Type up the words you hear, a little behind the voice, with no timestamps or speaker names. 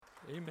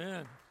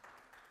Amen.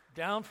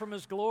 Down from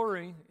his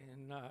glory.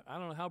 And I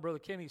don't know how Brother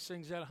Kenny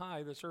sings that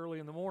high this early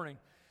in the morning,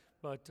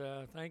 but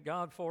thank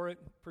God for it.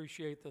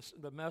 Appreciate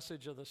the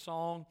message of the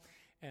song.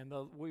 And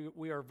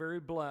we are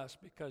very blessed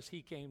because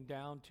he came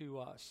down to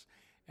us.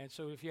 And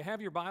so if you have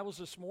your Bibles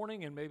this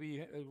morning and maybe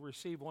you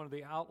receive one of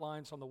the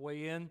outlines on the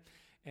way in,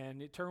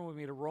 and you turn with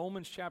me to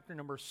Romans chapter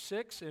number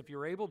 6. If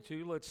you're able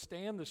to, let's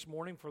stand this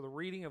morning for the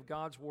reading of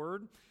God's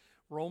Word.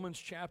 Romans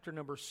chapter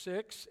number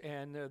 6.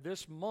 And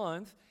this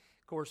month,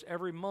 of course,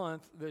 every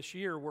month this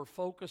year, we're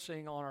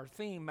focusing on our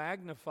theme,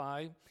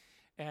 Magnify.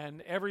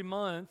 And every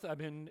month, I've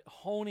been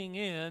honing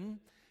in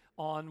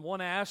on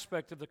one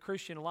aspect of the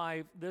Christian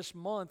life. This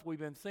month, we've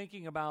been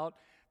thinking about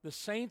the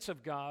saints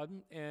of God.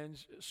 And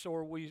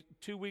so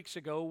 2 weeks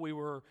ago, we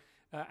were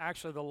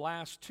actually the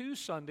last two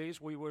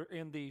Sundays, we were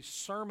in the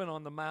Sermon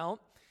on the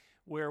Mount,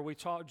 where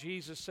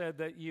Jesus said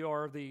that you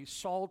are the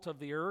salt of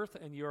the earth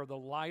and you are the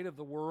light of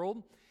the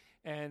world.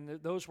 And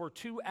those were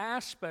two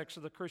aspects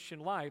of the Christian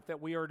life, that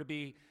we are to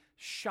be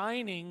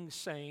shining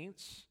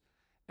saints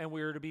and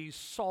we are to be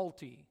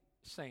salty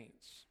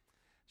saints.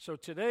 So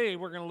today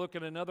we're going to look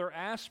at another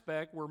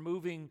aspect. We're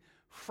moving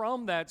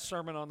from that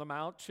Sermon on the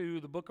Mount to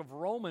the book of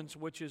Romans,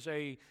 which is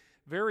a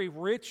very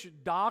rich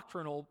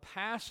doctrinal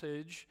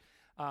passage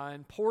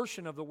and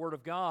portion of the Word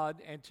of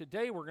God. And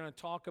today we're going to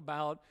talk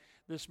about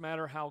this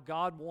matter, how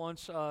God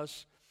wants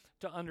us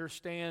to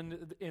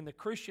understand in the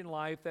Christian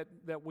life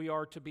that we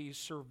are to be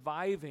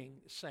surviving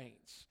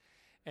saints.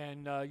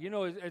 And,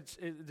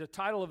 the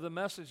title of the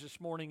message this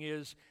morning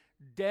is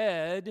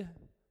Dead.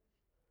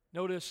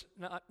 Notice,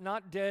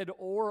 not dead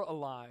or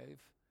alive,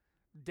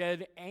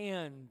 dead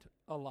and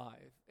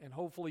alive. And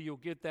hopefully you'll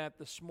get that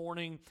this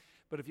morning.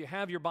 But if you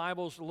have your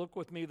Bibles, look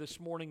with me this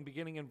morning,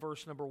 beginning in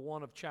verse number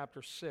 1 of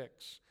chapter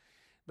 6.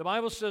 The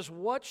Bible says,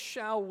 "What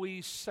shall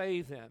we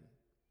say then?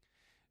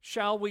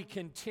 Shall we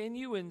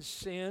continue in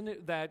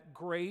sin that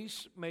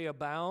grace may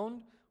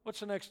abound?"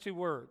 What's the next two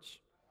words?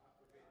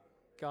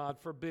 God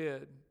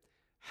forbid.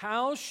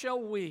 "How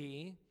shall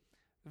we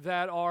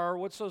that are,"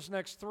 what's those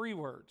next three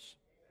words?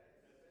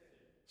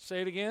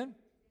 Say it again.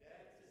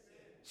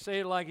 Say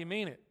it like you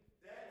mean it.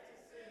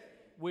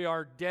 We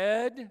are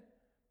dead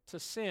to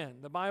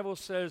sin. The Bible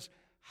says,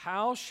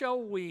 "How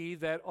shall we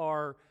that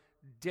are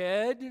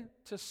dead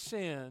to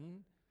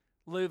sin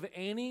live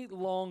any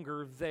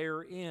longer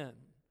therein?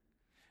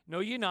 Know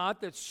ye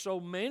not that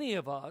so many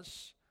of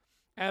us,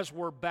 as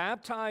were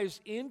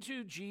baptized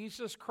into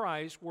Jesus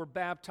Christ, were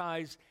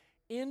baptized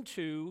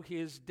into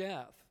his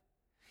death?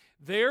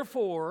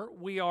 Therefore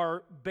we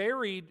are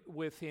buried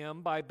with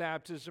him by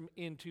baptism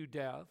into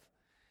death,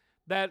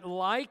 that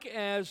like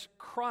as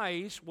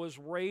Christ was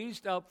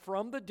raised up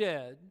from the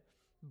dead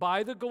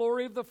by the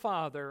glory of the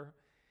Father,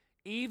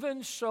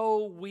 even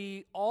so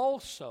we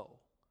also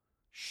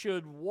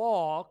should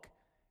walk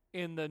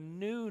in the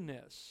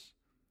newness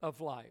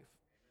of life."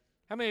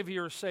 How many of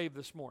you are saved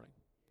this morning?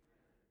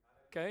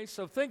 Okay,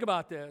 so think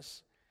about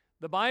this.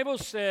 The Bible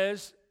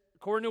says,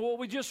 according to what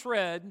we just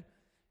read,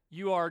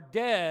 you are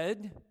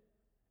dead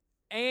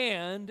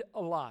and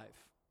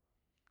alive.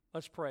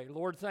 Let's pray.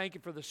 Lord, thank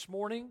you for this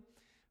morning,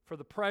 for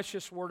the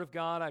precious Word of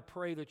God. I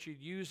pray that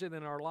you'd use it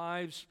in our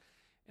lives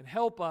and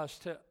help us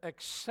to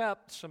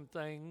accept some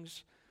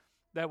things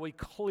that we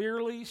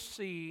clearly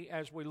see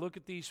as we look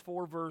at these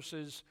 4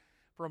 verses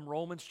from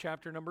Romans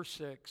chapter number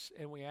 6.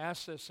 And we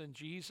ask this in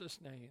Jesus'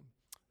 name.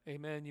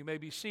 Amen. You may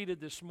be seated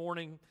this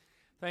morning.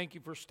 Thank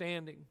you for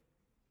standing.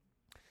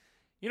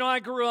 You know, I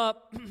grew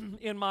up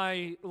in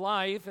my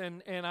life,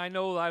 and I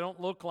know I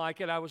don't look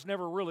like it. I was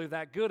never really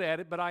that good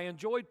at it, but I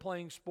enjoyed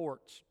playing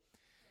sports.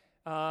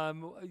 I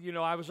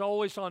was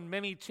always on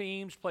many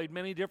teams, played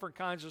many different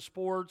kinds of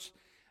sports.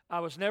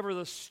 I was never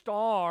the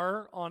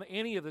star on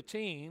any of the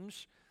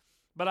teams,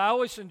 but I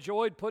always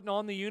enjoyed putting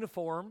on the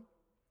uniform.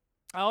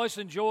 I always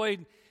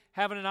enjoyed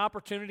having an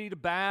opportunity to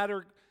bat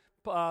or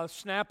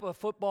snap a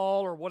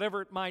football or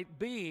whatever it might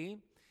be.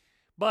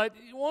 But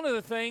one of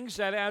the things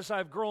that as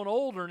I've grown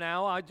older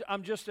now,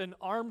 I'm just an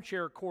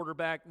armchair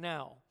quarterback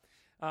now.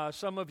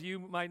 Some of you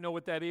might know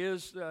what that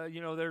is.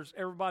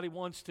 Everybody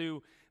wants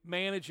to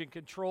manage and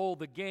control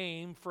the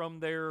game from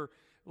their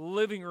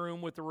living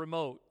room with the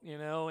remote,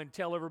 and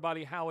tell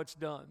everybody how it's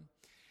done.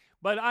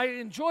 But I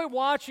enjoy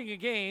watching a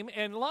game,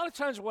 and a lot of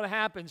times what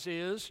happens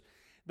is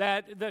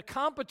that the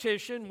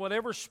competition,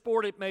 whatever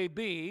sport it may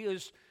be,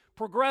 is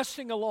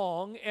progressing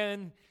along,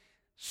 and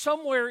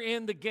somewhere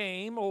in the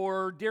game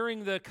or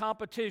during the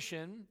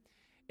competition,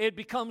 it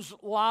becomes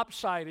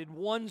lopsided,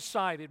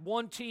 one-sided.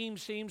 One team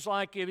seems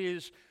like it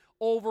is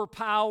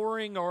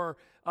overpowering or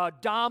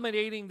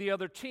dominating the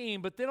other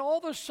team, but then all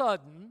of a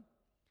sudden,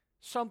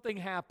 something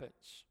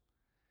happens,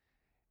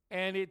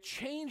 and it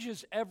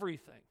changes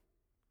everything.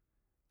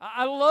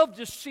 I love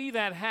to see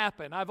that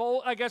happen.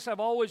 I guess I've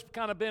always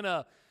kind of been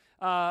a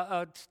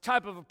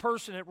type of a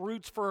person that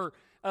roots for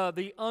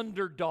the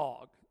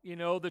underdog,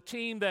 the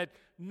team that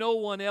no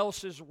one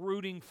else is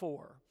rooting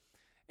for.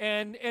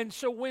 And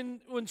so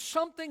when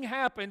something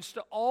happens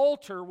to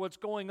alter what's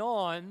going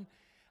on,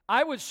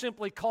 I would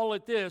simply call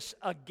it this,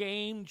 a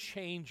game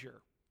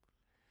changer.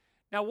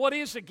 Now, what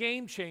is a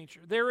game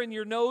changer? There in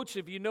your notes,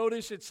 if you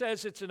notice, it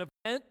says it's an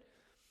event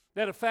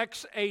that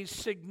affects a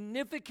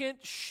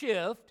significant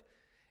shift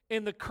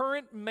in the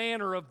current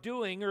manner of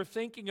doing or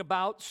thinking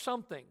about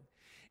something.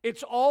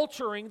 It's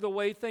altering the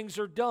way things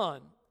are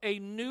done. A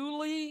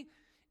newly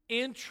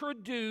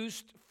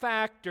introduced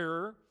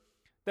factor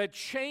that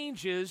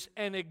changes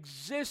an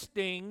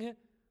existing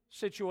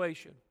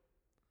situation.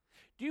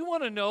 Do you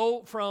want to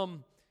know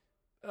from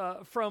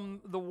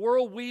the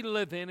world we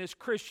live in as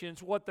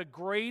Christians what the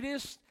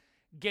greatest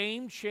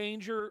game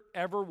changer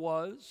ever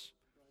was?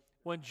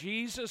 When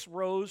Jesus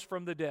rose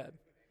from the dead.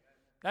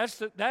 That's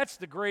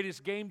the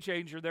greatest game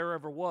changer there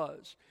ever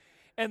was.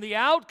 And the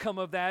outcome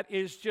of that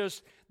is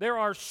just, there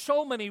are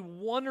so many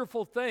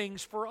wonderful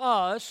things for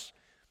us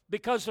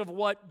because of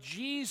what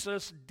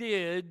Jesus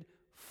did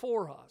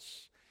for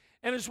us.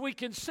 And as we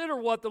consider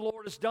what the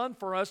Lord has done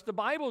for us, the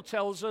Bible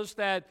tells us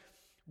that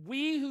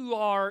we who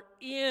are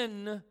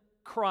in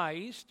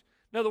Christ,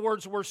 in other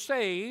words, we're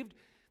saved,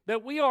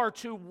 that we are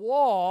to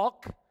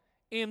walk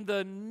in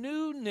the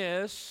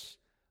newness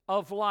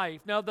of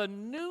life. Now, the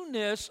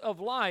newness of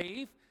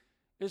life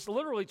is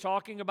literally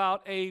talking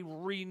about a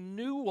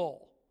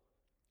renewal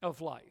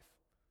of life.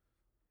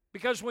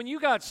 Because when you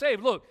got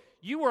saved, look,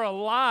 you were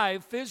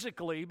alive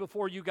physically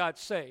before you got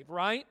saved,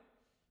 right?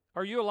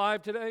 Are you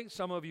alive today?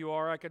 Some of you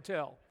are, I can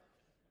tell.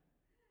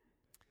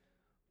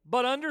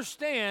 But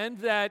understand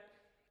that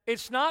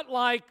it's not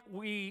like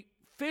we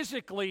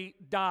physically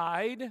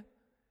died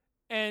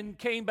and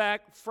came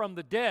back from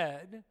the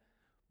dead,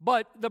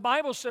 but the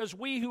Bible says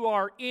we who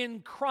are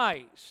in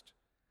Christ,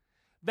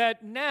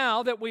 that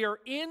now that we are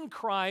in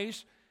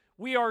Christ,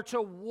 we are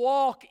to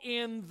walk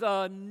in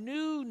the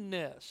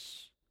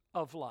newness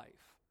of life.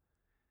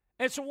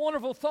 It's a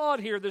wonderful thought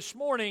here this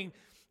morning,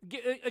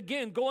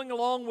 again, going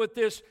along with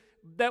this,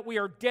 that we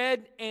are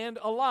dead and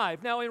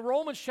alive. Now, in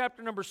Romans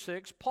chapter number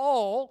 6,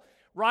 Paul,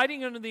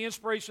 writing under the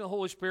inspiration of the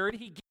Holy Spirit,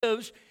 he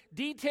gives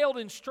detailed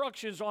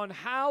instructions on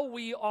how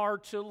we are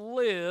to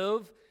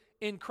live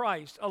in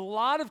Christ. A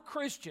lot of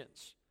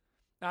Christians,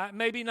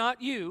 maybe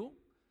not you,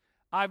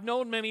 I've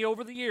known many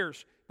over the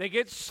years, they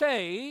get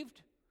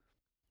saved,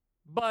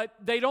 but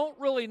they don't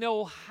really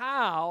know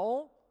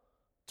how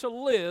to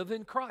live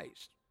in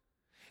Christ.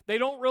 They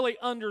don't really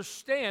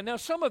understand. Now,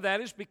 some of that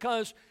is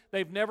because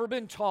they've never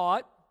been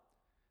taught.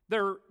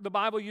 The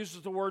Bible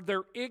uses the word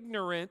they're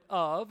ignorant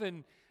of,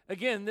 and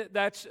again,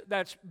 that's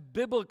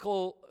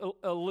biblical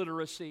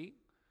illiteracy.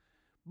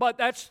 But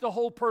that's the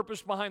whole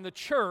purpose behind the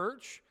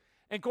church.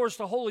 And of course,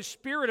 the Holy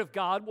Spirit of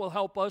God will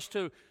help us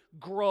to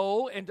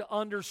grow and to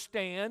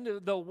understand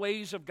the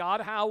ways of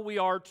God, how we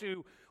are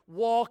to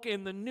walk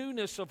in the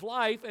newness of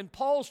life. And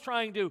Paul's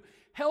trying to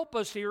help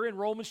us here in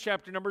Romans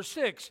chapter number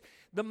 6.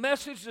 The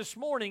message this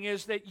morning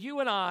is that you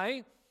and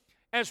I,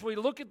 as we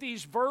look at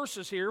these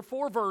verses here,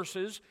 4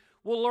 verses,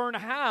 will learn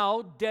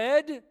how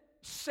dead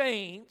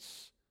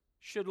saints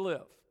should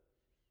live.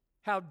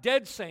 How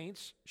dead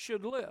saints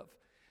should live.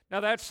 Now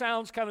that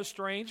sounds kind of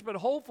strange, but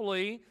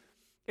hopefully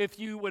if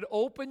you would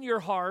open your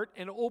heart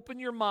and open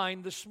your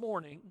mind this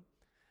morning,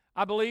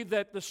 I believe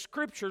that the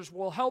Scriptures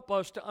will help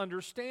us to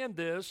understand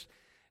this,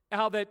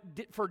 how that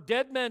for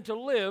dead men to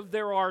live,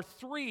 there are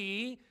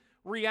 3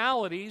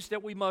 realities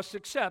that we must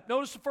accept.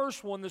 Notice the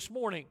first one this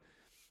morning.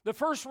 The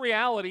first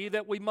reality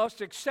that we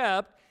must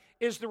accept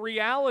is the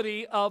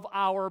reality of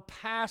our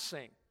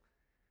passing.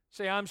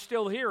 Say, I'm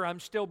still here, I'm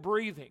still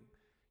breathing.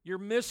 You're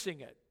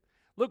missing it.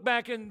 Look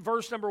back in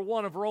verse number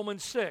 1 of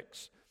Romans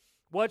 6.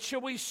 What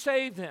shall we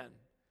say then?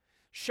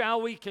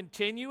 Shall we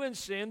continue in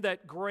sin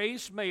that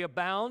grace may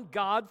abound?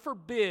 God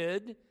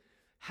forbid.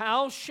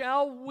 How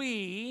shall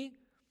we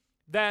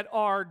that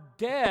are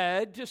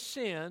dead to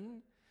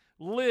sin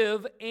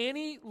live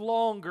any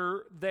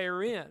longer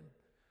therein?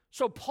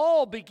 So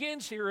Paul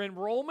begins here in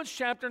Romans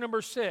chapter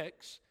number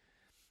 6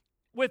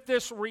 with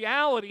this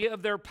reality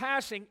of their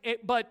passing,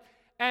 but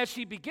as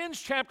he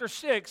begins chapter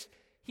 6,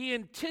 he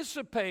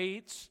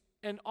anticipates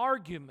an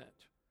argument.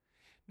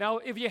 Now,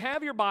 if you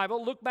have your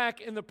Bible, look back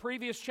in the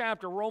previous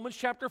chapter, Romans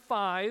chapter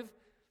 5,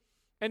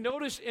 and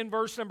notice in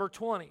verse number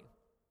 20.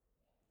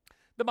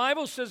 The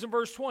Bible says in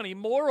verse 20,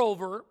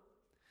 moreover,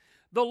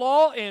 the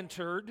law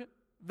entered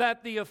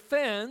that the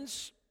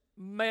offense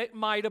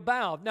might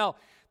abound. Now,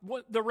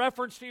 the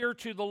reference here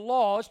to the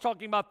law is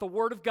talking about the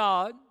Word of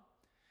God.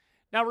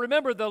 Now,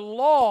 remember, the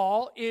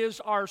law is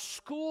our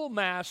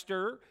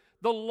schoolmaster.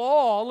 The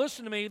law,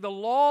 listen to me, the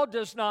law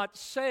does not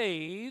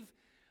save,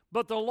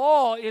 but the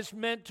law is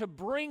meant to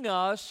bring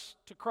us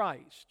to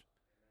Christ.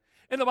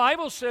 And the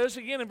Bible says,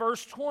 again in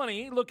verse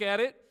 20, look at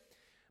it,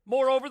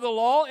 moreover, the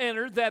law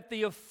entered that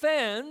the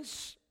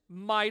offense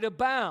might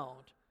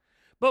abound.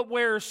 But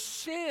where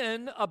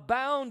sin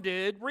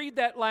abounded, read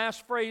that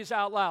last phrase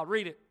out loud.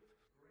 Read it.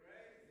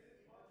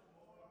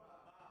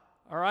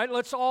 All right,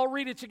 let's all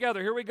read it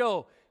together. Here we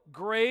go.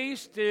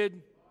 Grace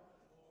did.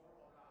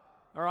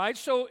 All right,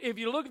 so if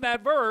you look at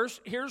that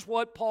verse, here's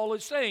what Paul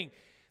is saying.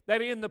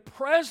 That in the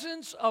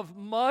presence of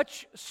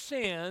much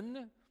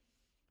sin,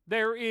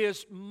 there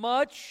is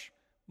much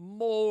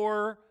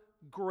more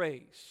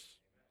grace.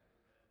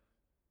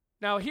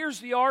 Now, here's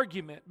the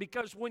argument,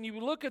 because when you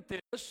look at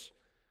this,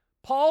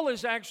 Paul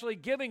is actually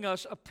giving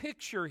us a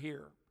picture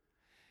here.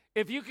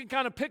 If you can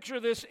kind of picture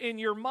this in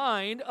your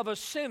mind of a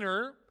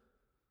sinner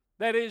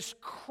that is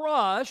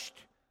crushed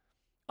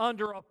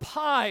under a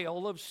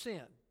pile of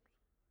sin.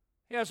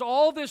 He has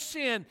all this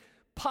sin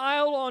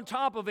piled on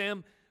top of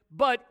him,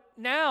 but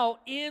now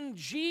in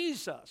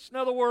Jesus, in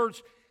other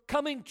words,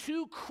 coming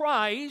to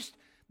Christ,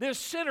 this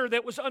sinner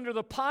that was under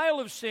the pile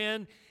of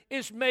sin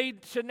is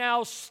made to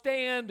now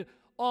stand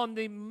on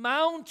the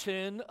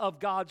mountain of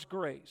God's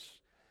grace.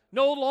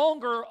 No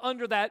longer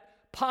under that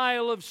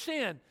pile of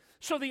sin.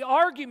 So the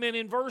argument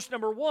in verse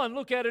number 1,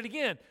 look at it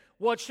again.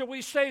 What shall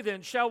we say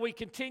then? Shall we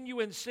continue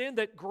in sin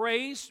that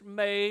grace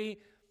may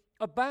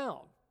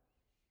abound?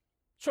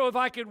 So if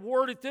I could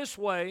word it this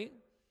way,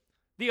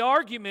 the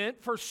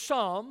argument for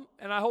some,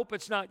 and I hope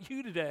it's not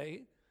you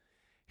today,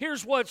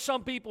 here's what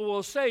some people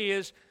will say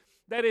is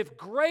that if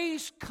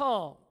grace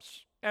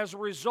comes as a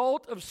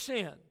result of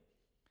sin,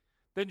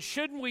 then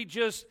shouldn't we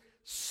just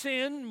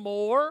sin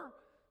more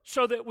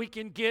so that we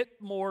can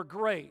get more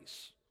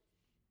grace?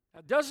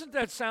 Now, doesn't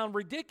that sound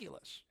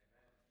ridiculous?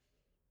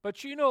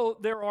 But you know,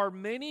 there are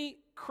many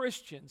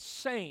Christians,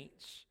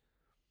 saints,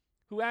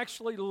 who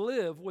actually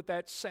live with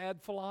that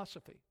sad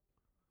philosophy.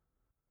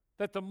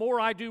 That the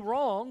more I do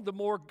wrong, the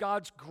more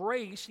God's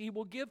grace He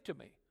will give to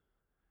me.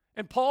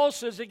 And Paul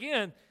says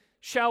again,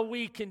 shall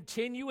we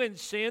continue in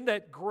sin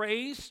that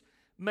grace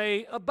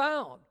may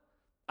abound?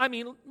 I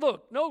mean,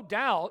 look, no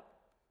doubt,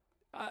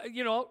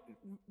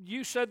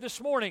 you said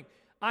this morning,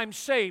 I'm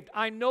saved.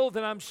 I know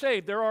that I'm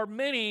saved. There are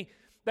many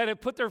that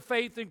have put their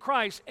faith in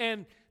Christ,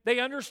 and they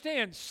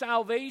understand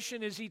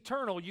salvation is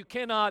eternal. You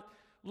cannot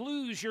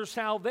lose your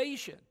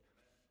salvation.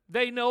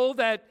 They know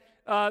that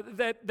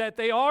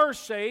they are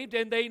saved,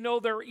 and they know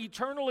they're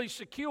eternally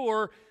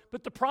secure.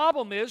 But the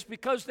problem is,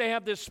 because they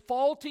have this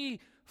faulty,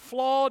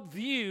 flawed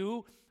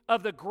view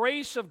of the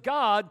grace of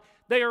God,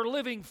 they are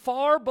living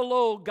far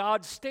below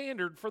God's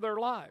standard for their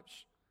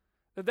lives.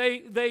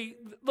 They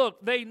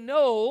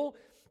know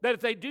that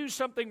if they do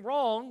something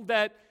wrong,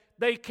 that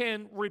they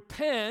can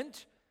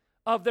repent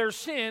of their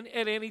sin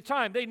at any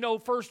time. They know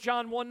 1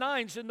 John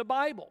 1:9 is in the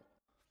Bible,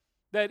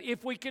 that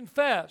if we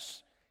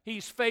confess,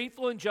 He's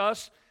faithful and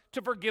just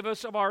to forgive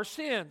us of our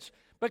sins.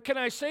 But can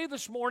I say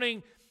this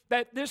morning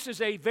that this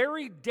is a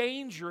very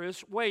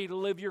dangerous way to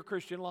live your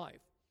Christian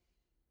life?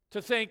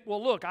 To think,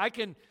 well, look, I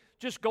can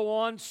just go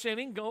on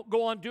sinning,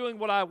 go on doing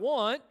what I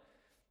want,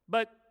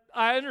 but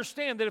I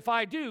understand that if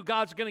I do,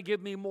 God's going to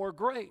give me more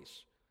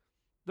grace.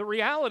 The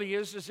reality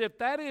is if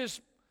that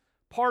is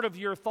part of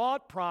your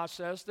thought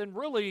process, then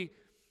really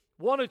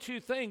one of two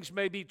things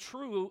may be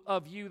true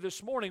of you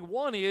this morning.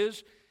 One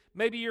is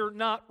maybe you're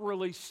not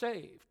really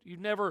saved. You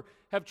never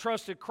have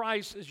trusted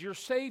Christ as your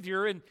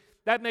Savior, and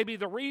that may be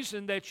the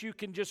reason that you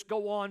can just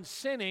go on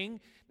sinning.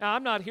 Now,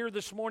 I'm not here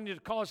this morning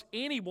to cause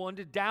anyone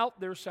to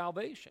doubt their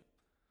salvation.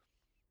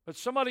 But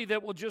somebody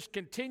that will just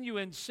continue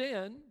in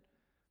sin,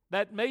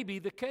 that may be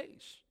the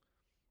case.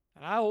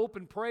 And I hope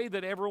and pray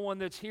that everyone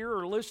that's here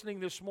or listening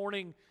this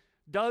morning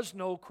does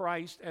know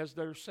Christ as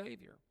their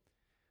Savior.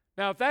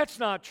 Now, if that's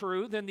not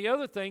true, then the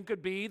other thing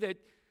could be that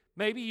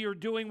maybe you're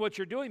doing what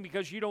you're doing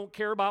because you don't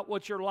care about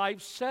what your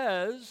life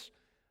says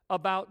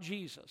about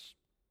Jesus.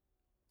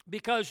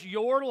 Because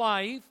your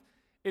life,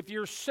 if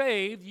you're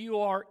saved, you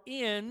are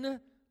in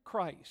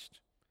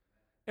Christ.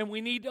 And we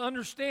need to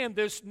understand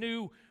this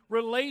new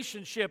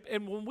relationship.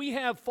 And when we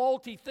have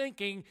faulty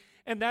thinking,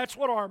 and that's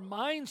what our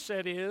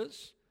mindset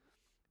is,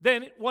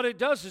 then what it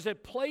does is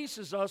it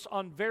places us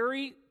on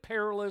very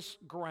perilous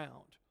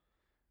ground.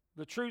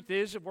 The truth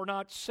is, if we're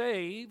not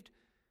saved,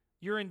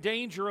 you're in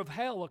danger of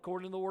hell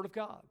according to the Word of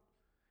God.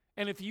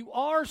 And if you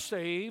are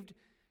saved,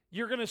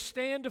 you're going to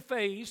stand to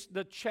face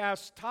the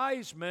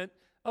chastisement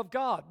of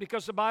God,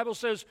 because the Bible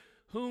says,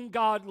 whom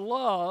God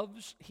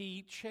loves,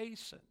 He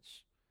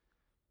chastens.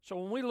 So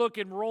when we look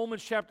in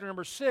Romans chapter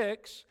number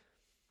 6,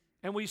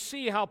 and we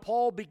see how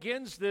Paul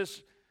begins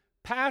this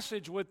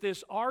passage with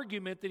this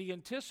argument that he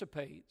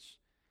anticipates,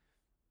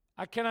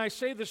 can I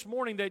say this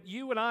morning that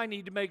you and I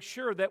need to make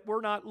sure that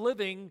we're not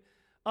living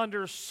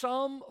under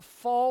some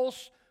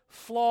false,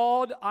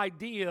 flawed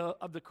idea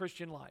of the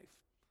Christian life.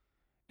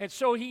 And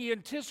so he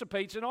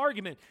anticipates an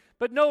argument.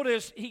 But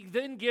notice, he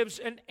then gives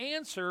an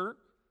answer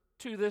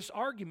to this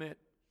argument.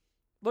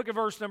 Look at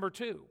verse number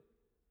 2.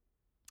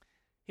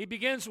 He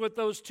begins with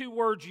those two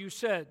words you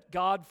said,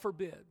 God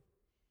forbid.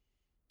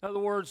 In other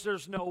words,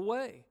 there's no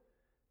way.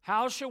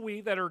 How shall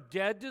we that are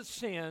dead to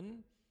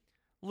sin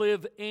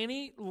live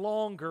any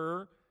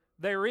longer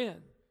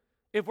therein?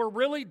 If we're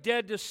really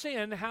dead to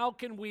sin, how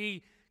can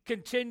we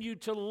continue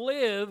to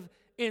live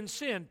in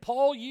sin?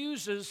 Paul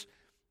uses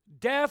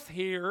death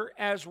here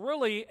as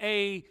really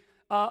a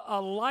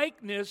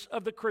likeness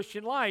of the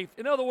Christian life.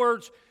 In other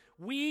words,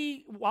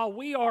 while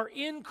we are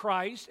in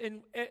Christ,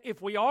 and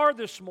if we are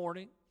this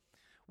morning,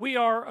 we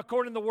are,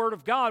 according to the Word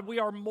of God, we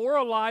are more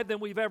alive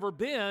than we've ever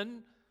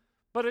been,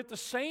 But at the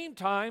same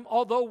time,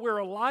 although we're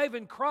alive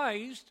in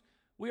Christ,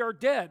 we are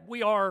dead.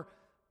 We are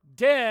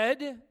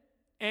dead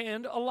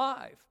and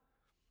alive.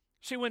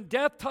 See, when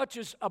death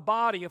touches a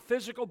body, a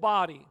physical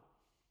body,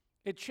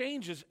 it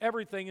changes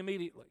everything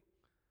immediately.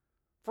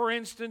 For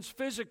instance,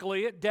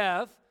 physically at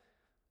death,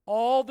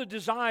 all the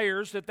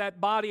desires that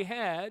body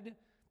had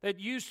that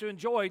used to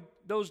enjoy,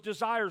 those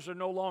desires are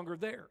no longer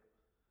there.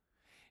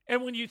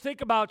 And when you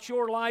think about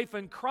your life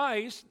in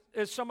Christ,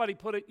 as somebody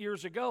put it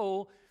years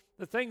ago,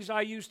 the things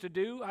I used to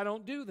do, I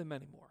don't do them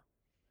anymore.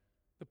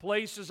 The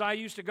places I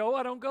used to go,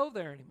 I don't go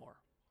there anymore.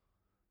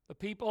 The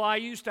people I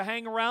used to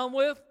hang around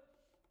with,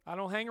 I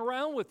don't hang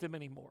around with them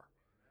anymore.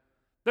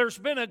 There's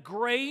been a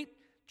great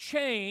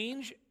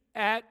change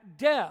at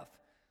death.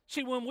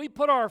 See, when we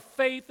put our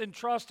faith and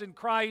trust in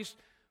Christ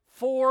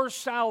for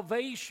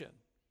salvation,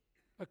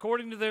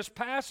 according to this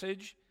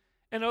passage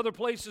and other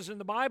places in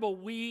the Bible,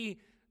 we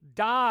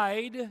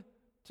died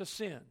to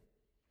sin.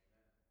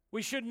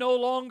 We should no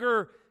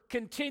longer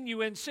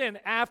continue in sin.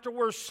 After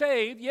we're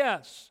saved,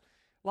 yes,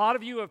 a lot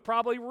of you have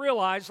probably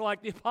realized,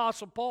 like the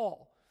Apostle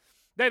Paul,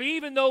 that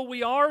even though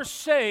we are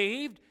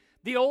saved,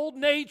 the old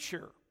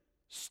nature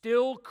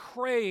still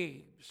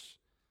craves.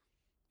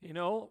 You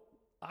know,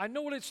 I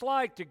know what it's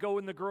like to go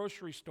in the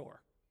grocery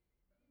store.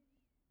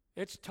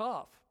 It's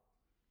tough.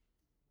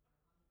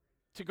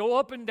 To go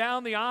up and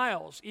down the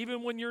aisles,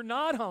 even when you're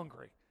not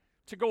hungry,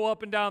 to go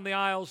up and down the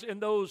aisles,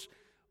 and those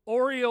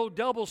Oreo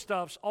double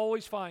stuffs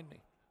always find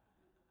me.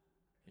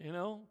 You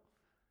know?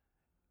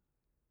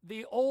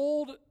 The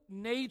old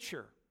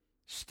nature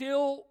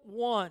still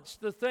wants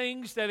the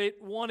things that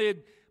it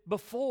wanted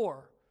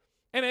before.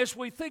 And as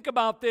we think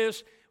about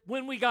this,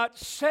 when we got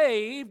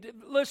saved,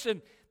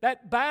 listen,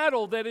 that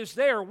battle that is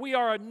there, we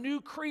are a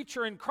new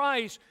creature in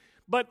Christ,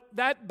 but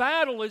that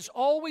battle is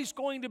always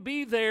going to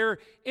be there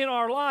in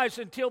our lives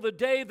until the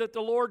day that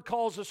the Lord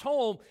calls us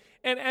home.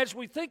 And as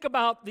we think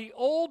about the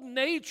old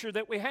nature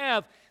that we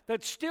have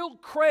that still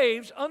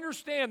craves,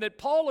 understand that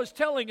Paul is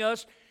telling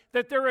us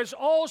that there is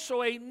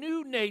also a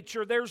new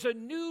nature. There's a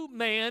new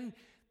man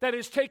that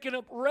has taken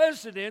up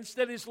residence,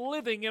 that is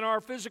living in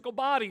our physical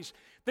bodies.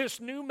 This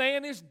new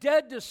man is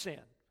dead to sin.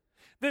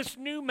 This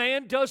new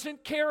man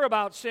doesn't care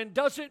about sin,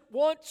 doesn't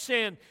want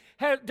sin,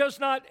 sin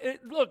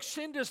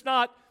does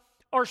not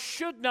or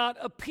should not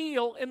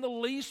appeal in the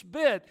least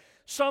bit.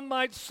 Some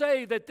might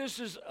say that this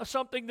is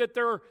something that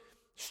they're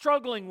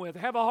struggling with,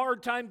 have a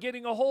hard time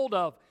getting a hold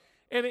of.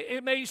 And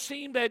it may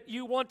seem that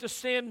you want to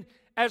sin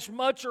as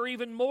much or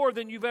even more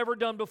than you've ever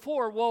done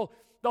before. Well,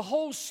 the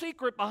whole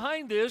secret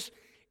behind this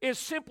is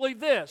simply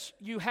this.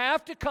 You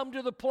have to come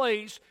to the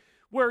place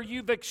where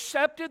you've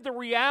accepted the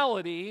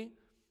reality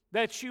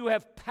that you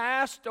have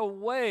passed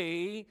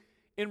away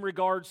in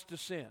regards to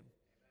sin.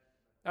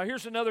 Now,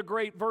 here's another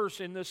great verse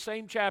in this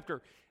same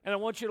chapter, and I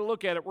want you to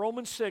look at it.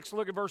 Romans 6,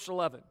 look at verse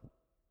 11.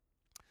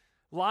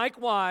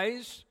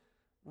 Likewise,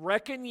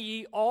 reckon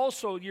ye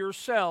also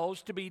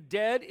yourselves to be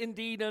dead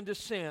indeed unto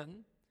sin,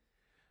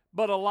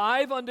 but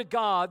alive unto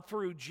God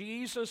through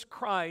Jesus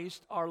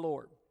Christ our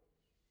Lord.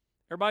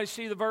 Everybody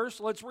see the verse?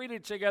 Let's read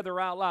it together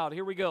out loud.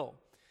 Here we go.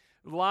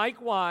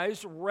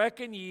 Likewise,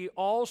 reckon ye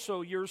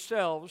also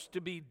yourselves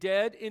to be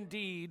dead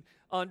indeed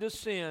unto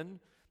sin,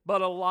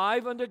 but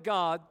alive unto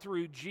God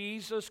through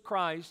Jesus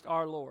Christ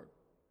our Lord.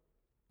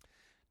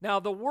 Now,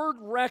 the word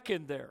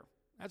reckon there,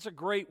 that's a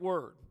great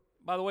word.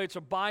 By the way, it's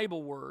a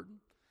Bible word.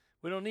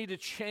 We don't need to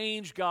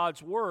change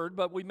God's word,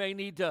 but we may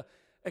need to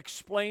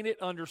explain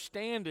it,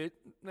 understand it.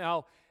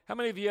 Now, how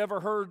many of you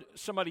ever heard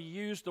somebody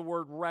use the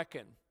word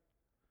reckon?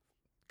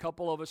 A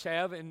couple of us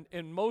have,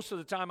 and most of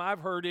the time I've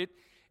heard it,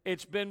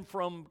 it's been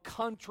from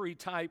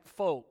country-type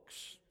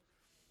folks.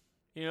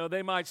 You know,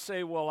 they might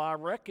say, well, I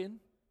reckon,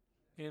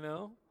 you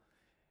know.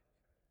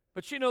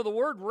 But you know, the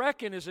word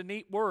reckon is a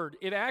neat word.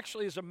 It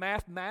actually is a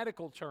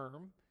mathematical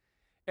term,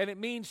 and it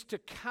means to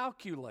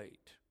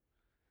calculate.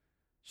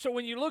 So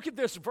when you look at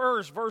this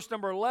verse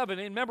number 11,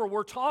 and remember,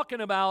 we're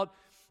talking about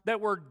that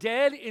we're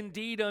dead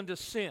indeed unto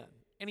sin.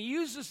 And he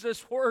uses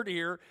this word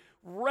here,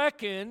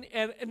 reckon,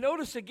 and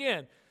notice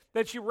again,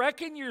 that you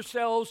reckon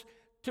yourselves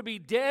to be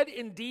dead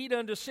indeed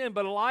unto sin,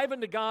 but alive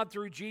unto God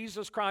through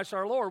Jesus Christ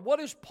our Lord.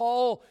 What is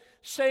Paul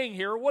saying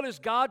here? What is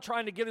God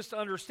trying to get us to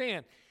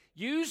understand?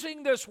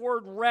 Using this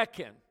word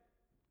reckon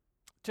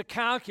to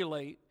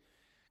calculate,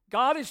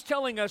 God is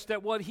telling us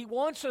that what he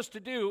wants us to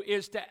do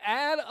is to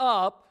add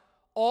up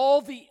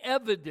all the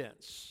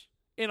evidence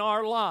in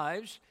our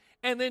lives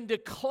and then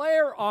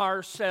declare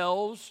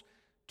ourselves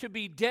to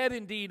be dead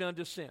indeed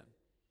unto sin.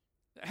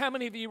 How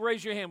many of you,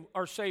 raise your hand,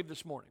 are saved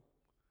this morning?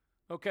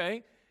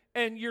 Okay?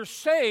 And you're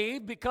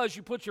saved because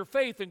you put your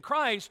faith in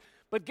Christ.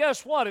 But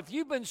guess what? If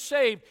you've been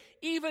saved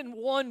even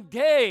one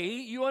day,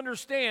 you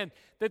understand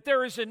that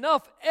there is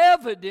enough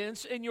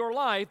evidence in your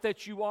life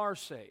that you are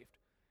saved.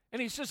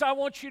 And he says, I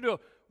want you to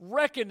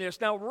reckon this.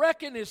 Now,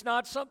 reckon is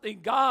not something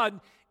God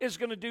is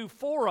going to do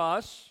for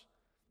us.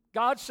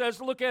 God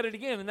says, look at it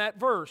again in that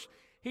verse.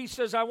 He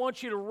says, I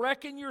want you to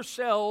reckon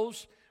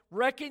yourselves,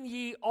 reckon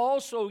ye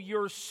also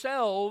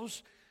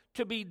yourselves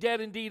to be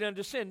dead indeed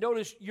unto sin.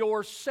 Notice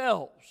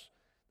yourselves.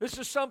 This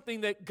is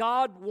something that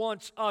God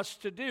wants us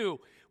to do.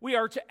 We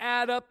are to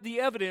add up the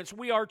evidence.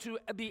 We are to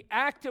be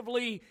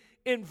actively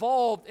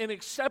involved in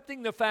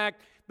accepting the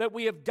fact that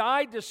we have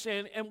died to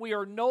sin and we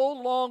are no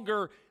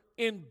longer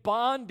in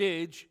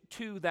bondage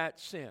to that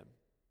sin.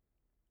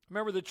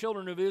 Remember the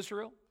children of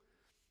Israel?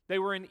 They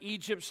were in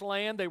Egypt's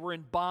land. They were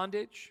in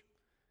bondage.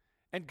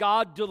 And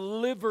God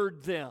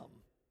delivered them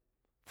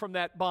from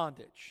that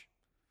bondage.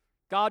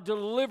 God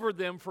delivered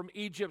them from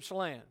Egypt's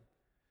land.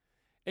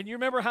 And you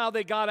remember how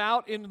they got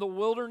out into the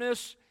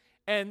wilderness,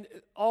 and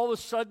all of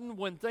a sudden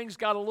when things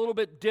got a little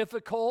bit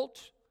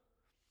difficult,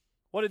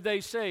 what did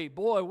they say?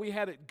 Boy, we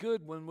had it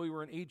good when we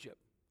were in Egypt.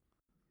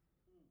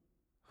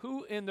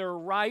 Who in their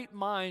right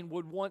mind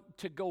would want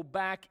to go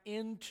back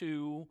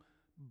into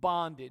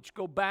bondage,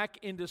 go back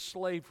into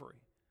slavery?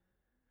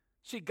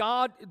 See,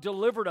 God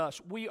delivered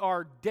us. We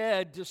are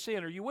dead to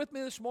sin. Are you with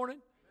me this morning?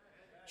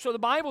 So the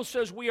Bible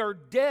says we are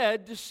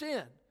dead to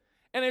sin.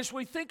 And as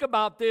we think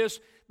about this,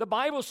 the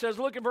Bible says,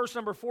 look at verse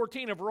number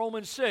 14 of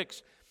Romans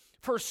 6,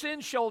 "For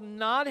sin shall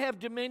not have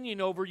dominion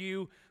over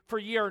you, for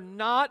ye are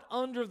not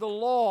under the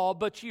law,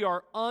 but ye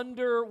are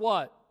under"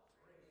 what?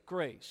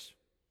 Grace.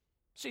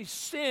 See,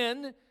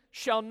 sin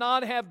shall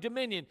not have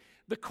dominion.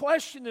 The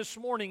question this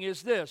morning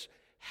is this: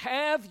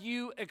 have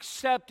you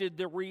accepted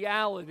the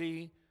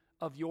reality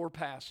of your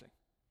passing?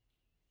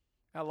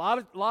 Now,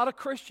 a lot of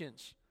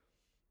Christians,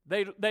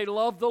 they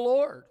love the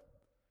Lord,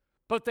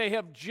 but they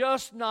have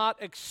just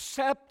not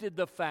accepted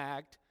the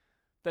fact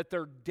that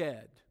they're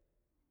dead.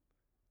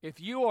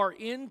 If you are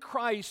in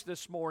Christ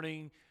this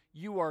morning,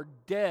 you are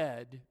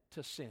dead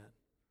to sin.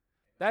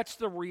 That's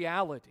the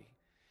reality.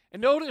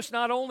 And notice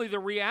not only the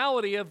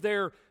reality of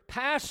their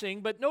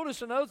passing, but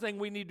notice another thing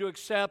we need to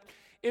accept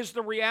is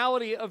the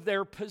reality of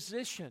their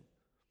position.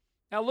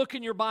 Now look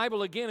in your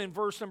Bible again in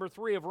verse number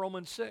 3 of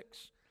Romans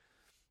 6.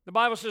 The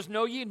Bible says,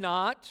 "Know ye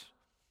not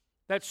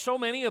that so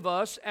many of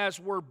us as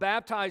were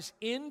baptized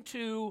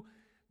into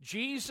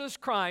Jesus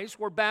Christ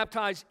were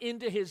baptized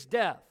into his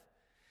death?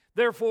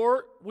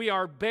 Therefore we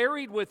are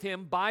buried with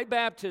him by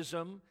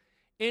baptism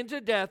into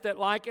death, that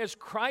like as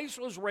Christ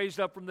was raised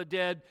up from the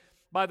dead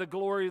by the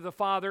glory of the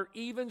Father,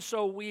 even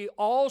so we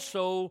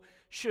also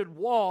should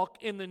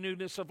walk in the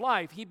newness of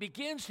life." He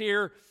begins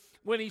here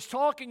when he's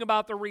talking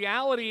about the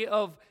reality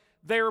of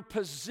their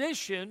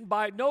position.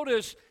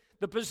 Notice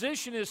the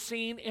position is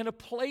seen in a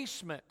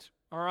placement,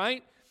 all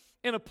right?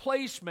 In a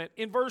placement.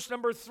 In verse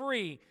number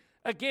 3,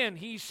 again,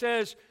 he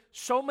says,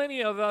 so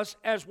many of us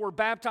as were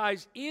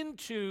baptized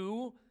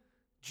into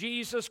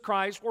Jesus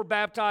Christ were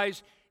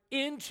baptized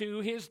into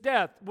his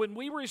death. When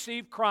we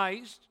received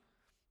Christ,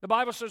 the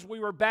Bible says we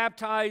were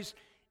baptized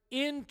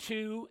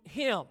into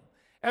him.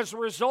 As a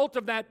result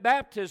of that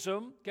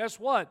baptism, guess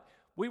what?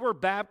 We were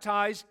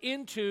baptized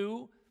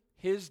into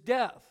his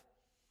death.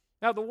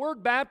 Now, the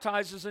word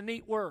baptize is a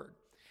neat word.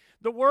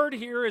 The word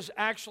here is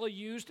actually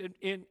used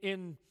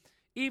in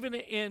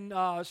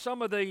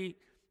some of the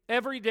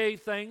everyday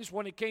things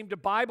when it came to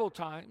Bible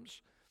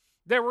times.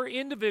 There were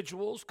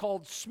individuals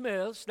called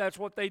smiths. That's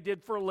what they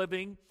did for a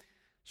living.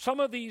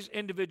 Some of these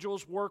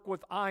individuals work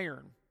with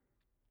iron.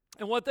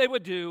 And what they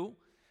would do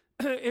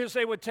is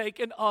they would take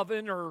an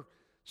oven or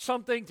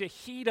something to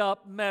heat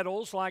up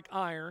metals like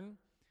iron.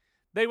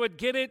 They would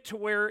get it to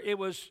where it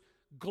was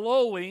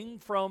glowing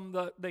from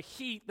the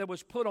heat that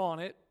was put on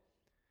it.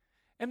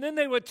 And then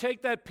they would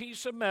take that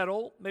piece of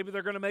metal, maybe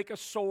they're going to make a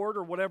sword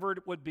or whatever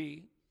it would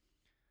be.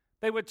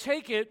 They would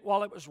take it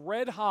while it was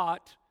red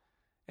hot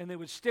and they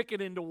would stick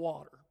it into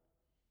water.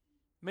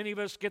 Many of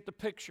us get the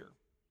picture.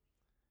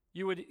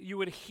 You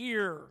would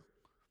hear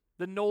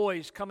the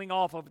noise coming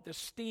off of it, the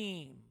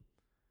steam.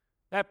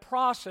 That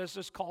process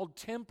is called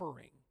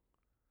tempering.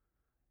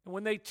 And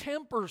when they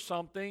temper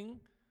something,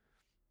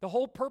 the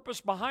whole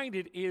purpose behind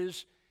it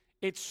is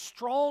it's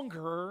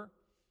stronger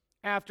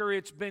after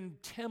it's been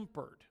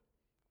tempered.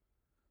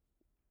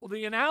 Well,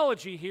 the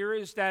analogy here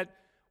is that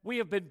we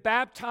have been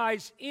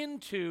baptized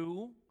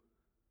into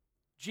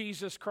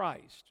Jesus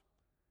Christ.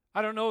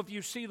 I don't know if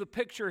you see the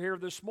picture here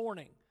this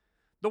morning.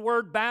 The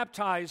word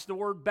baptize, the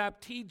word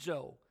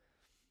baptizo,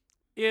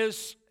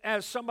 is,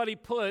 as somebody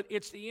put,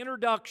 it's the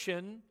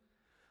introduction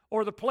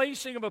or the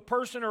placing of a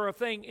person or a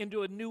thing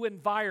into a new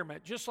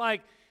environment, just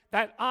like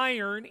that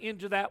iron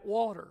into that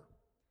water.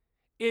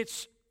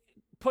 It's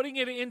putting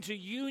it into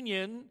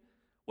union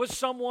with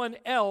someone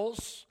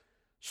else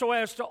so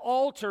as to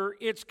alter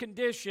its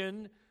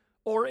condition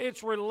or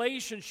its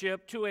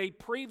relationship to a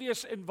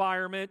previous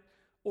environment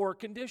or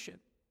condition.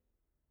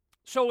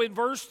 So in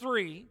verse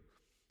 3,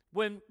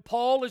 when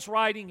Paul is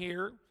writing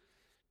here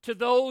to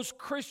those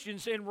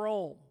Christians in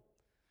Rome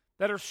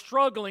that are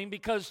struggling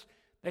because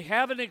they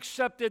haven't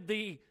accepted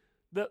the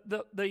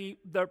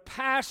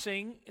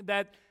passing,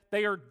 that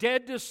they are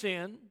dead to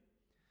sin,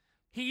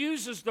 he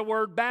uses the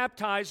word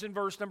baptize in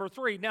verse number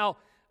 3. Now,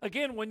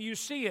 again, when you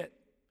see it,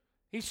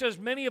 he says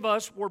many of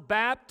us were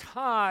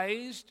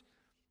baptized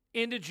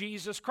into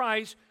Jesus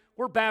Christ,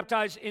 were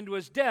baptized into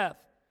his death.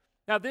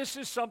 Now, this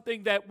is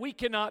something that we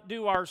cannot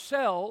do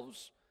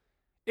ourselves.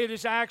 It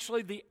is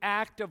actually the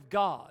act of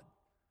God.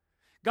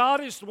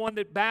 God is the one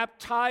that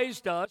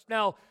baptized us.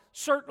 Now,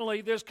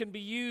 certainly this can be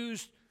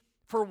used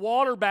for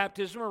water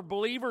baptism or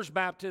believer's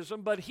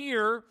baptism, but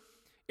here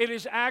it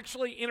is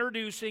actually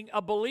introducing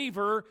a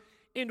believer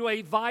into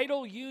a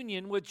vital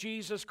union with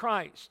Jesus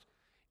Christ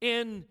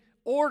in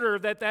order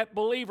that that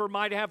believer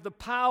might have the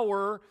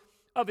power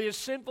of his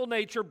sinful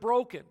nature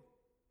broken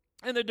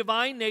and the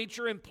divine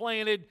nature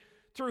implanted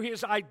through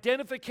his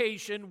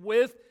identification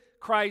with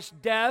Christ's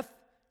death,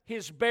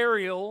 his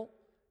burial,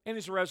 and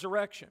his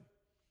resurrection.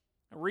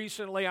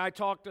 Recently, I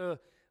talked to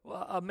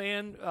a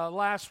man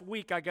last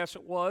week, I guess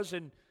it was,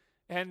 and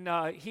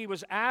he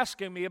was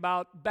asking me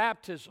about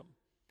baptism.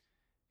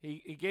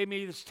 He gave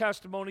me this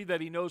testimony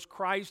that he knows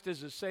Christ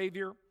as his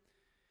Savior,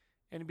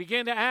 and he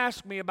began to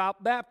ask me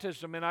about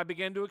baptism, and I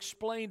began to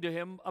explain to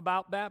him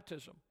about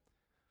baptism.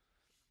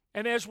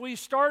 And as we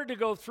started to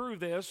go through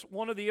this,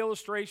 one of the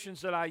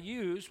illustrations that I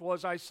used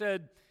was I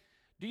said,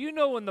 do you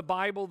know in the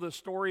Bible the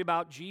story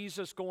about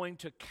Jesus going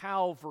to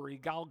Calvary,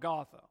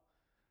 Golgotha?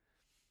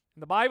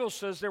 And the Bible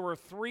says there were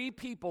 3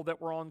 people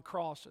that were on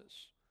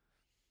crosses.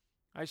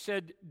 I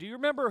said, do you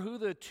remember who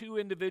the 2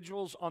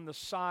 individuals on the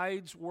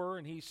sides were?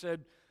 And he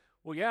said,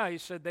 well, yeah. He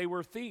said, they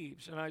were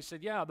thieves. And I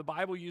said, yeah, the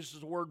Bible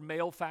uses the word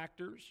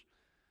malefactors.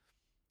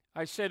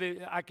 I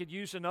said, I could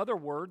use another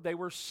word. They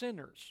were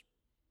sinners.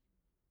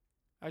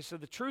 I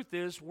said, the truth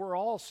is, we're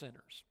all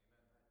sinners.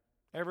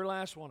 Every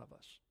last one of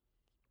us.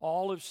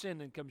 All have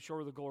sinned and come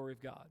short of the glory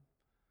of God.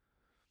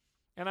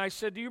 And I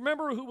said, do you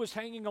remember who was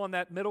hanging on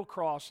that middle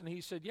cross? And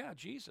he said, yeah,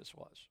 Jesus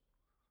was.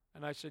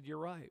 And I said, you're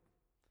right.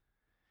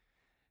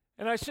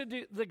 And I said,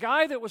 the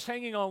guy that was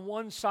hanging on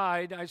one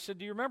side, I said,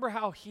 do you remember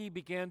how he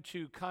began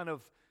to kind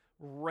of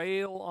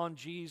rail on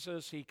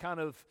Jesus? He kind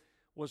of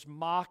was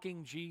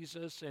mocking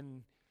Jesus.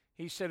 And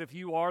he said, if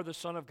you are the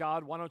Son of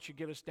God, why don't you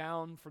get us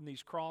down from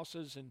these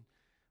crosses? And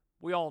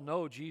we all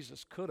know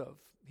Jesus could have.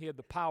 He had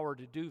the power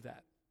to do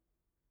that.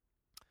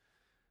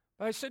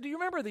 But I said, do you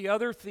remember the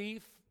other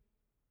thief?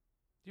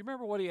 Do you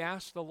remember what he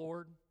asked the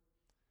Lord?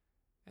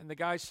 And the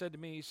guy said to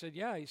me, he said,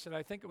 yeah. He said,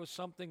 I think it was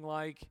something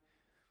like,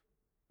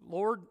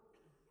 Lord,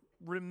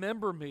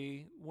 remember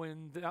me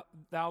when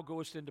thou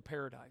goest into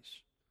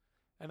paradise.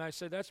 And I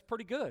said, that's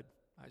pretty good.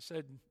 I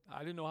said, I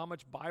didn't know how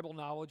much Bible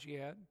knowledge he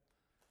had.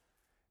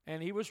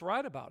 And he was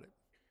right about it.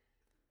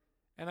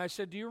 And I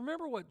said, do you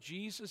remember what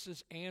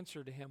Jesus'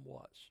 answer to him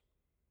was?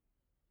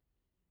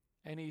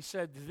 And he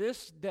said,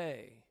 this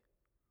day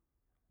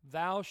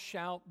thou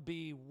shalt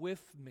be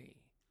with me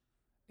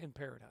in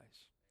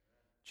paradise.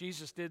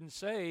 Jesus didn't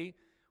say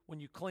when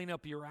you clean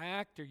up your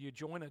act or you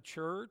join a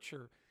church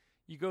or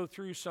you go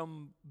through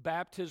some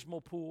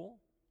baptismal pool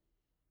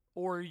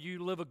or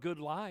you live a good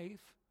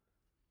life.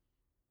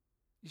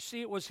 You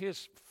see, it was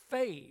his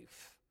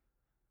faith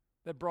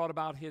that brought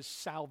about his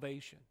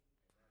salvation.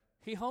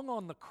 He hung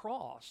on the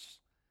cross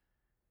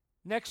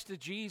next to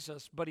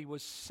Jesus, but he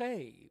was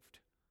saved.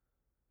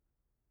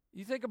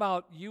 You think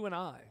about you and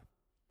I.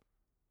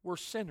 We're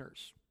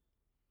sinners.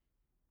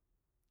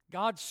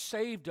 God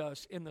saved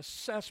us in the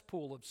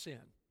cesspool of sin.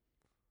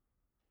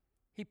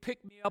 He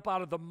picked me up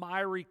out of the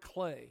miry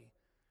clay,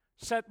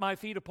 set my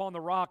feet upon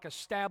the rock,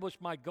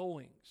 established my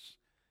goings.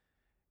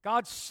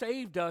 God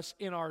saved us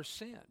in our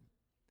sin.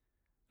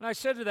 And I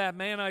said to that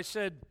man, I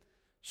said,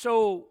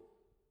 so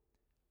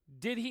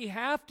did he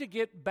have to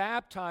get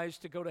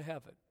baptized to go to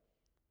heaven?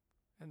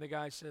 And the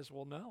guy says,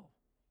 well, no.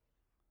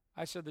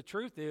 I said, the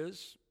truth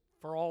is,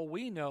 for all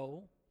we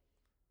know,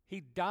 he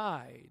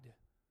died.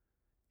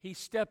 He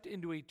stepped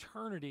into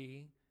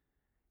eternity.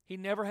 He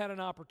never had an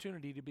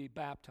opportunity to be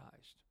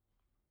baptized.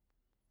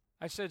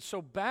 I said,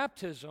 so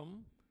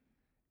baptism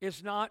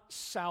is not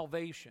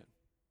salvation.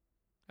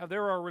 Now,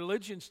 there are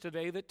religions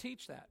today that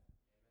teach that.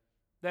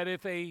 That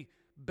if a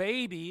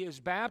baby is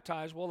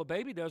baptized, well, the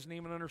baby doesn't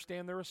even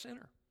understand they're a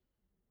sinner.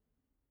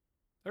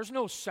 There's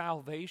no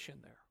salvation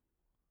there.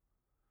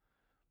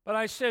 But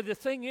I said the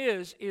thing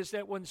is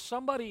that when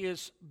somebody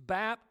is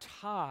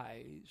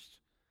baptized,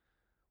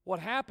 what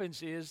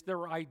happens is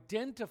they're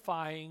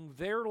identifying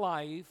their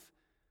life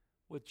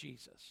with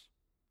Jesus.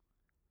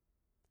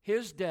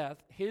 His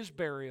death, his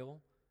burial,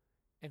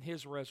 and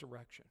his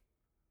resurrection.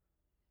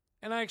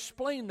 And I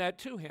explained that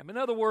to him. In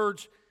other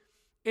words,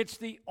 it's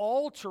the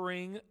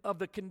altering of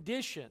the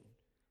condition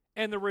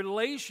and the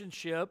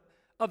relationship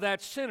of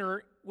that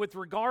sinner with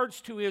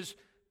regards to his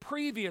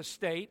previous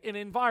state and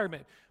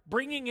environment,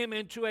 bringing him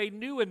into a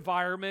new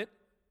environment,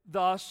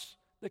 thus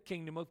the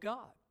kingdom of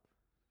God.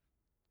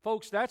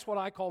 Folks, that's what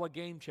I call a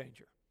game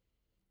changer.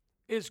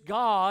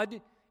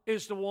 God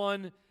is the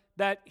one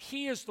that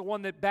He is the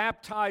one that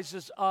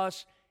baptizes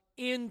us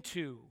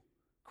into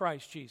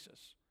Christ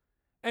Jesus.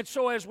 And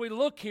so as we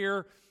look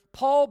here,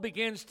 Paul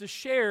begins to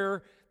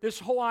share this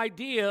whole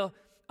idea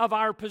of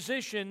our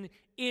position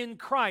in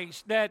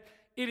Christ, that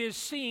it is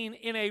seen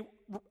in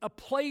a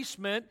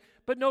placement,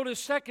 but notice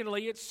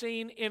secondly, it's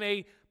seen in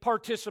a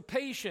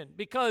participation,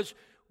 because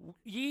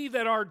ye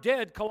that are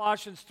dead,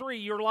 Colossians 3,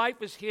 your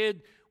life is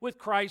hid with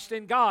Christ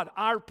in God.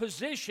 Our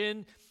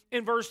position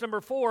in verse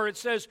number 4, it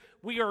says,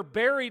 we are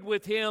buried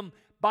with him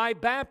by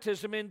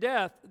baptism in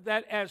death,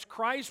 that as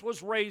Christ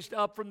was raised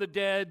up from the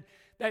dead,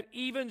 that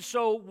even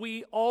so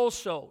we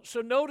also.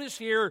 So notice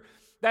here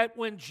that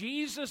when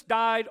Jesus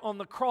died on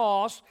the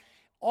cross,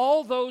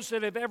 all those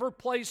that have ever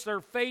placed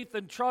their faith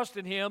and trust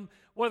in him,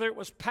 whether it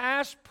was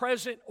past,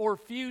 present, or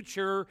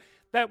future,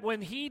 that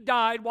when he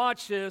died,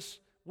 watch this,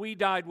 we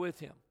died with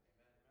him.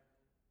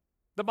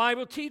 The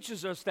Bible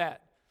teaches us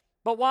that.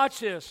 But watch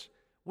this,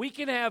 we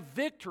can have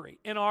victory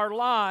in our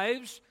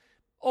lives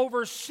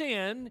over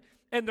sin.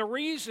 And the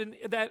reason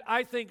that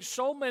I think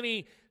so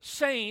many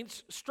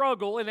saints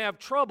struggle and have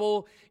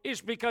trouble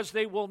is because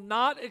they will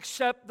not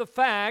accept the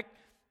fact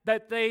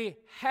that they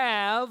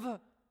have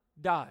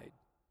died.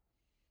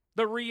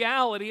 The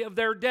reality of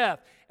their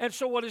death. And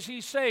so what does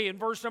he say in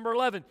verse number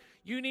 11?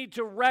 You need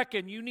to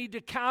reckon, you need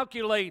to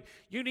calculate,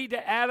 you need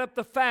to add up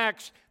the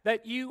facts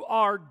that you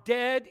are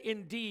dead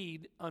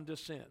indeed unto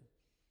sin.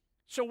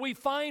 So we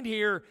find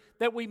here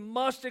that we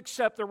must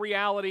accept the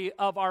reality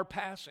of our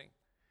passing.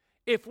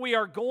 If we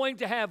are going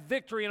to have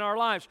victory in our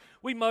lives,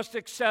 we must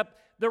accept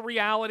the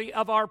reality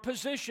of our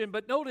position.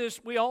 But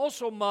notice, we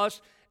also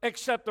must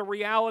accept the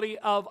reality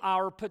of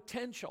our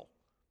potential.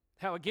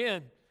 Now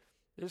again,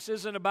 this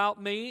isn't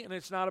about me and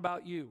it's not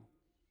about you.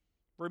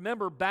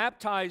 Remember,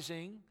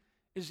 baptizing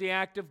is the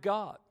act of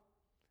God.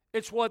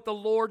 It's what the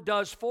Lord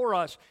does for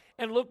us.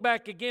 And look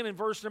back again in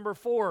verse number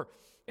 4.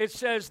 It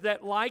says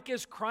that like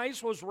as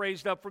Christ was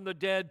raised up from the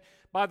dead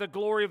by the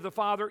glory of the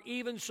Father,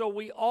 even so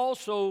we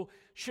also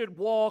should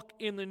walk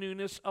in the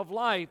newness of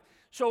life.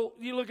 So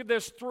you look at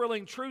this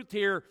thrilling truth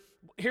here.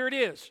 Here it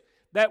is,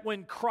 that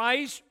when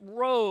Christ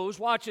rose,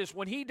 watch this,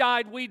 when he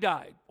died, we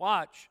died.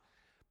 Watch.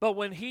 But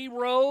when he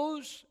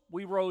rose,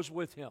 we rose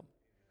with him.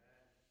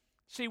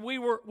 See,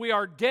 we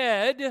are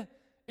dead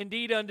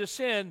indeed unto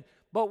sin,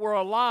 but we're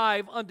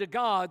alive unto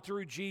God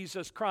through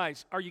Jesus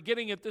Christ. Are you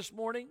getting it this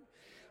morning?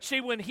 See,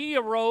 when he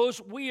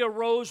arose, we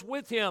arose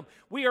with him.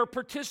 We are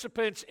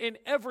participants in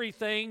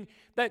everything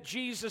that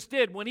Jesus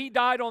did. When he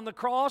died on the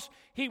cross,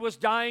 he was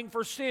dying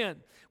for sin.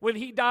 When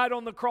he died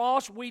on the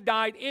cross, we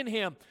died in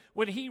him.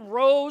 When he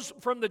rose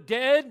from the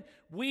dead,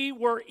 we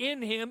were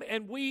in him,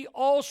 and we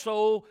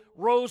also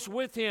rose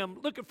with him.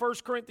 Look at 1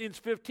 Corinthians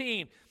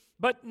 15.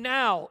 But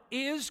now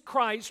is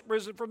Christ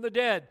risen from the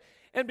dead,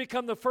 and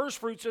become the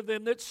firstfruits of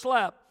them that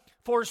slept.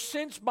 For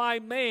since by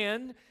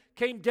man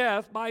came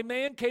death, by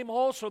man came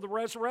also the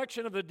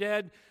resurrection of the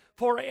dead.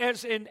 For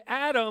as in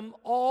Adam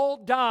all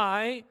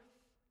die,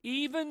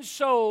 even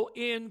so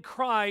in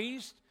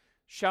Christ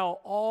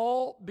shall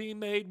all be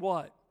made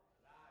what?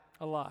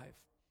 Alive.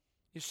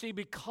 You see,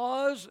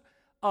 because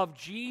of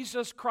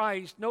Jesus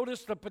Christ,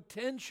 notice the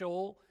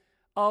potential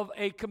of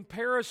a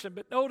comparison,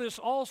 but notice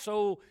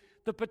also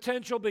the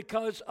potential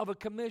because of a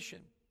commission.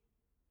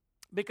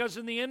 Because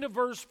in the end of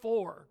verse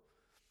 4,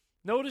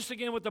 notice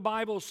again what the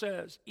Bible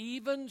says.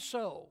 Even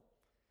so,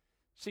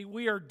 see,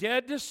 we are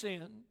dead to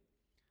sin,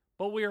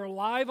 but we are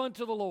alive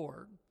unto the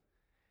Lord.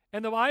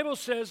 And the Bible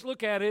says,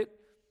 look at it,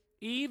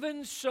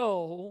 even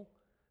so,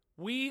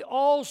 we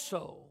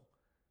also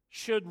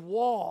should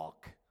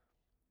walk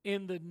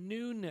in the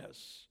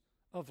newness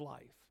of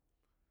life.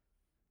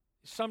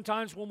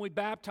 Sometimes when we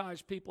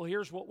baptize people,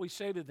 here's what we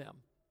say to them.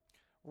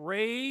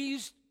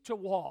 Raised to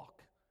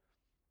walk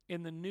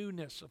in the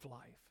newness of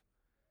life,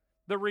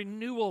 the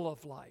renewal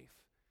of life.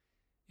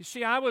 You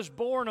see, I was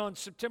born on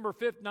September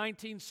 5th,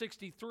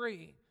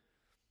 1963,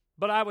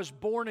 but I was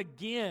born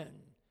again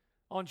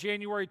on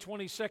January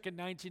 22nd,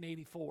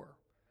 1984.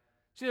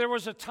 See, there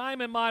was a time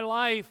in my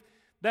life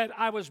that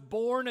I was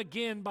born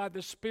again by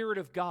the Spirit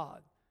of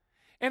God.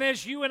 And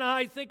as you and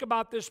I think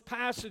about this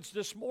passage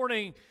this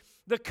morning,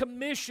 the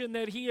commission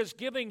that he is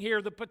giving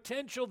here, the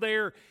potential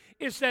there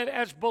is that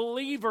as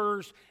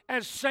believers,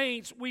 as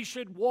saints, we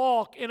should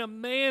walk in a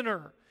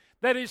manner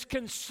that is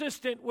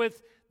consistent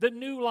with the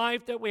new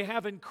life that we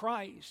have in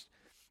Christ.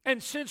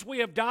 And since we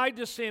have died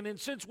to sin, and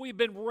since we've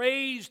been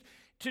raised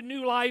to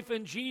new life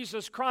in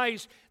Jesus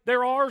Christ,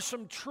 there are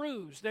some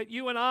truths that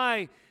you and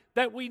I,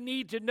 that we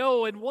need to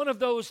know. And one of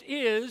those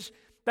is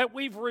that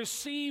we've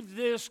received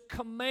this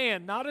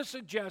command, not a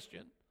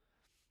suggestion.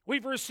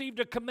 We've received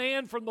a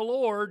command from the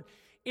Lord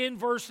in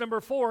verse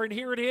number 4, and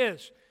here it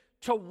is,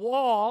 to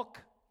walk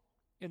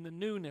in the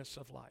newness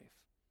of life.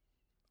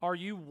 Are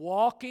you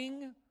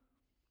walking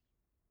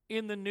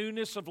in the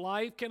newness of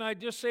life? Can I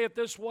just say it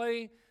this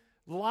way?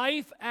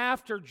 Life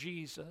after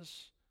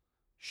Jesus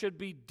should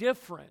be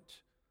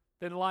different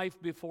than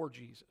life before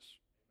Jesus.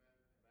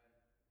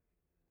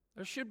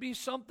 There should be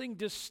something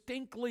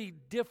distinctly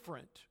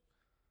different.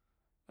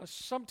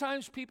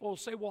 Sometimes people will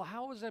say, well,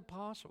 how is that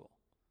possible?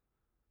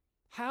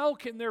 How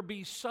can there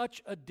be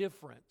such a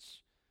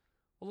difference?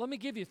 Well, let me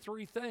give you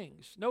three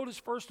things. Notice,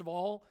 first of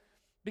all,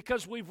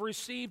 because we've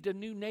received a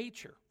new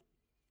nature.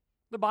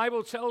 The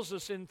Bible tells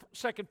us in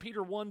 2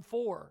 Peter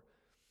 1:4,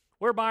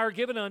 whereby are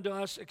given unto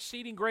us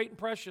exceeding great and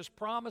precious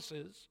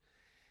promises,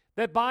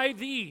 that by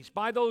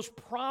those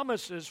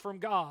promises from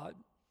God,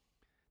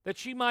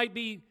 that ye might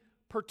be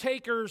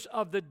partakers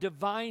of the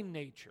divine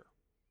nature.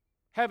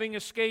 having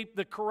escaped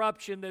the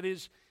corruption that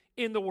is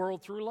in the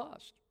world through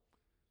lust.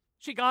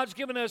 See, God's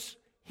given us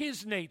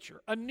His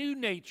nature, a new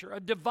nature, a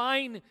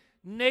divine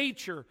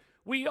nature.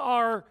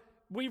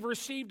 We've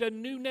received a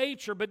new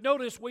nature, but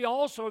notice we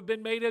also have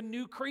been made a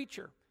new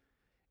creature.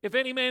 If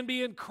any man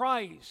be in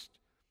Christ,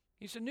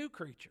 he's a new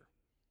creature.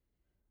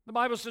 The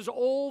Bible says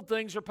old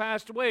things are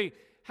passed away.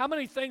 How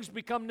many things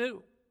become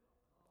new?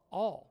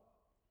 All.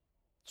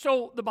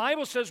 So the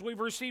Bible says we've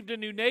received a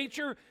new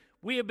nature.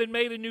 We have been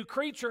made a new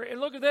creature. And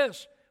look at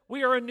this.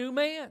 We are a new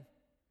man.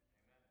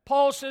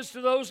 Paul says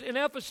to those in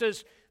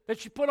Ephesus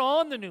that you put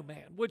on the new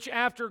man, which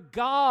after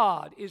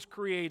God is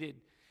created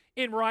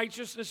in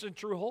righteousness and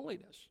true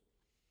holiness.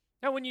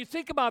 Now, when you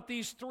think about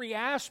these three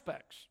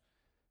aspects,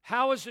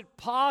 how is it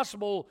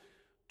possible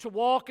to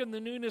walk in the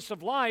newness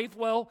of life?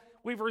 Well,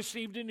 we've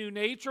received a new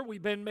nature.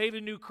 We've been made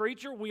a new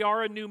creature. We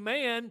are a new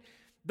man.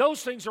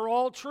 Those things are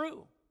all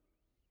true.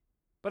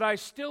 But I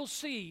still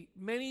see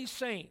many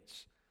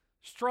saints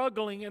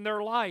struggling in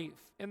their life.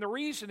 And the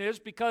reason is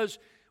because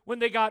when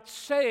they got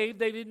saved,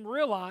 they didn't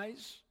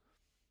realize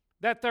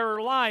that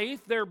their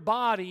life, their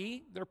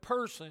body, their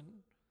person,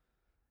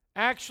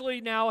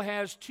 actually now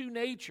has two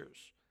natures.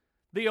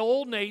 The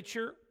old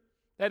nature,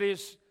 that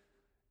is,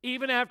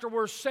 even after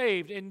we're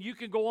saved, and you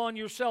can go on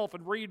yourself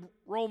and read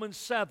Romans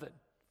 7,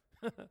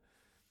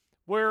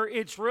 where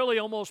it's really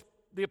almost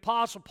the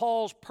Apostle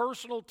Paul's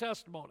personal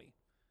testimony.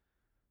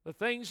 The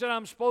things that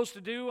I'm supposed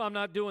to do, I'm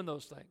not doing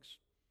those things.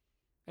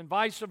 And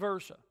vice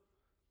versa.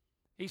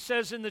 He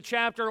says in the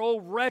chapter, "O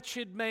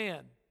wretched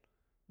man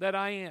that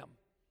I am."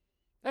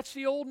 That's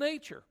the old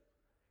nature.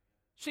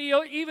 See,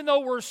 even though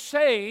we're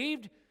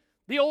saved,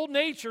 the old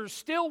nature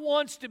still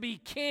wants to be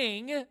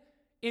king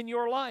in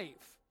your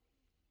life.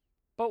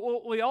 But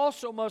what we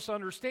also must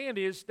understand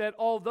is that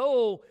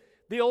although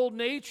the old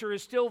nature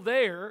is still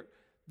there,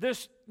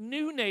 this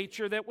new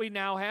nature that we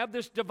now have,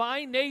 this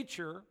divine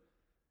nature,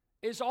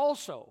 is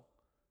also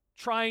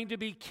trying to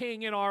be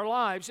king in our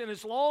lives. And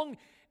as long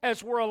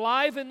as we're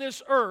alive in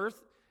this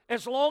earth,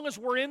 as long as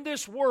we're in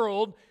this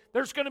world,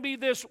 there's going to be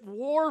this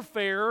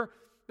warfare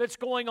that's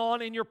going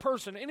on in your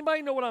person.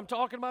 Anybody know what I'm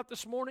talking about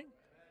this morning?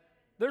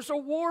 There's a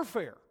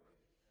warfare.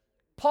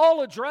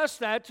 Paul addressed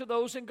that to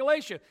those in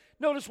Galatia.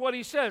 Notice what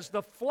he says.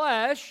 The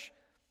flesh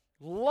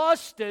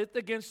lusteth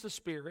against the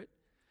Spirit,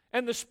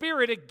 and the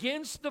Spirit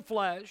against the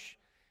flesh,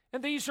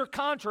 and these are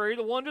contrary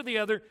the one to the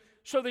other,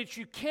 so that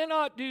you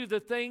cannot do the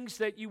things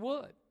that you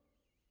would.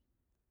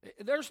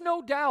 There's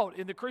no doubt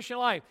in the Christian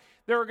life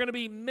there are going to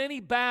be many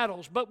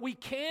battles, but we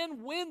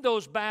can win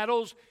those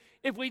battles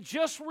if we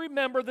just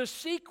remember the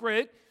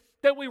secret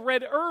that we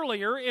read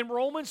earlier in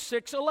Romans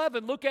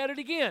 6:11. Look at it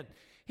again.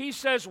 He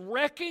says,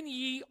 "Reckon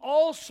ye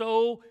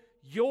also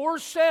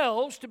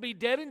yourselves to be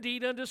dead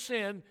indeed unto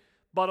sin,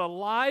 but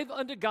alive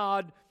unto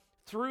God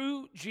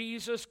through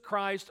Jesus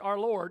Christ our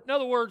Lord." In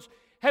other words,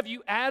 have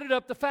you added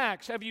up the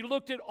facts? Have you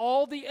looked at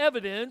all the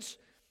evidence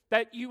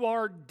that you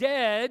are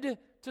dead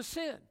to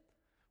sin?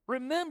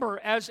 Remember,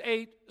 as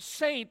a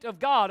saint of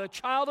God, a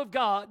child of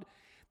God,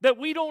 that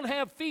we don't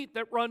have feet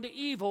that run to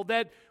evil,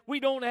 that we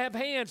don't have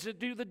hands that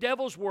do the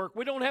devil's work,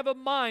 we don't have a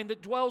mind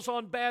that dwells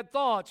on bad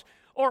thoughts,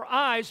 or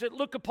eyes that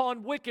look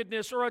upon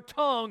wickedness, or a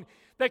tongue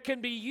that can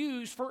be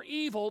used for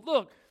evil.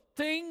 Look,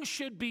 things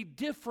should be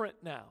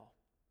different now.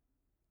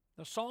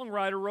 The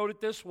songwriter wrote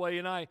it this way,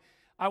 and I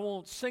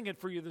won't sing it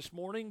for you this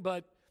morning,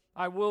 but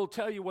I will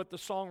tell you what the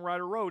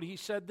songwriter wrote. He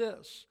said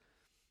this: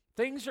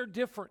 "Things are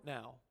different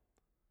now.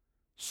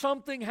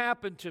 Something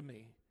happened to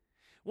me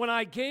when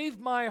I gave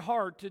my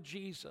heart to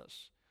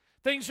Jesus.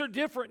 Things are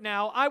different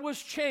now. I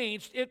was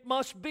changed. It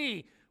must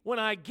be when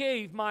I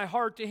gave my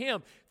heart to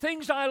Him.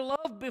 Things I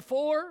loved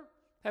before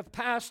have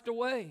passed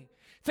away.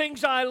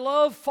 Things I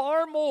love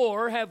far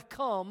more have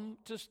come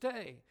to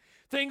stay.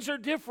 Things are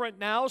different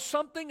now.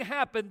 Something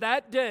happened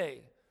that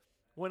day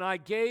when I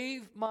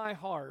gave my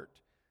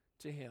heart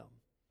to Him."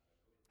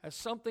 Has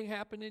something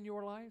happened in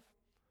your life?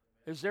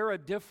 Is there a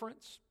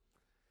difference?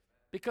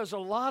 Because a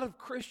lot of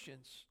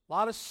Christians, a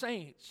lot of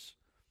saints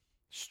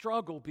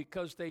struggle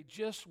because they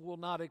just will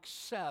not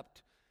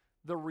accept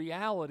the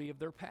reality of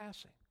their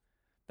passing.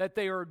 That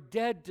they are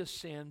dead to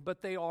sin,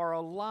 but they are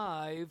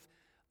alive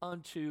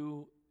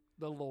unto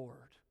the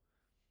Lord.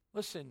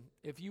 Listen,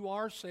 if you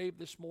are saved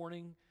this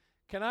morning,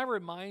 can I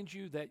remind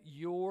you that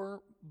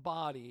your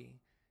body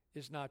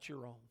is not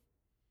your own?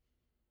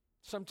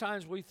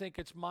 Sometimes we think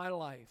it's my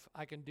life.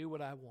 I can do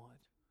what I want.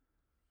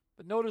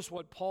 But notice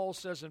what Paul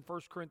says in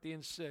 1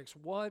 Corinthians 6.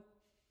 "What?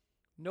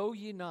 Know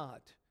ye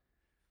not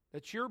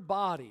that your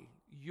body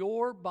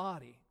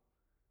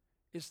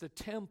is the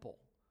temple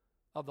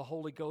of the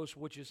Holy Ghost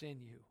which is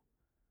in you,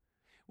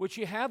 which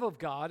ye have of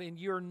God, and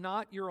ye are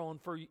not your own,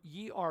 for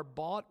ye are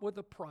bought with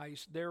a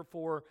price.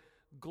 Therefore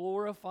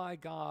glorify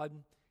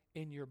God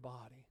in your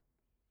body."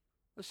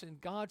 Listen,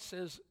 God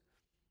says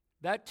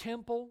that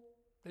temple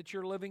that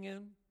you're living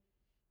in,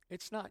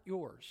 it's not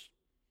yours.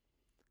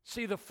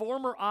 See, the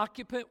former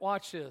occupant,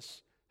 watch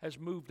this, has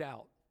moved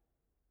out.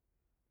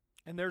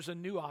 And there's a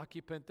new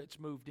occupant that's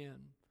moved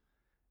in.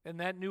 And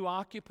that new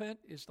occupant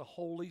is the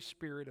Holy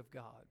Spirit of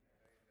God.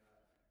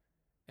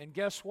 And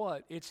guess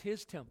what? It's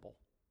His temple.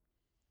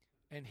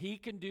 And He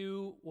can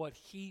do what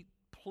He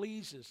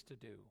pleases to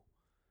do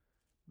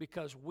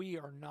because we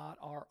are not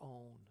our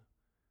own.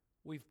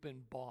 We've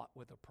been bought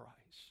with a price.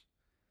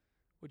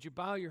 Would you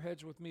bow your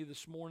heads with me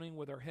this morning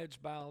with our heads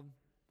bowed?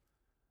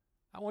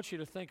 I want you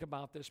to think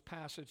about this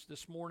passage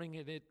this morning,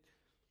 and it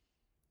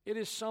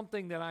is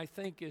something that I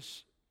think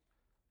is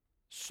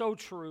so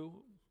true,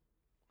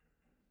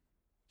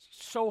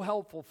 so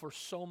helpful for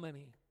so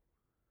many.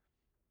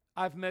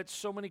 I've met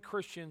so many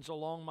Christians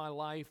along my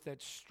life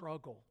that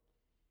struggle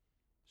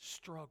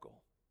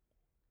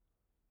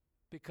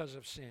because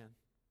of sin.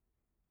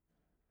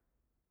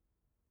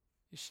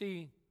 You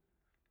see,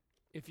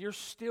 if you're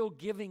still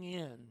giving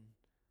in,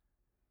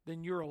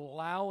 then you're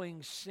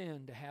allowing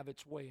sin to have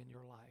its way in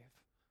your life.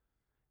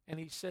 And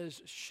he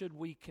says, should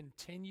we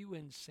continue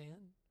in sin?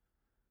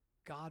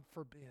 God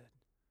forbid.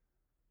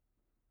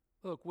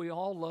 Look, we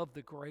all love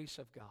the grace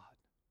of God.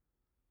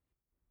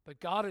 But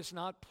God is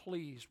not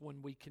pleased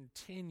when we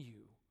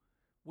continue,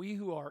 we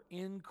who are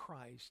in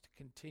Christ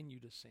continue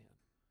to sin.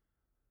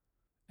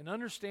 And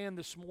understand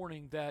this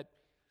morning that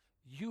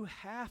you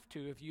have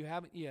to, if you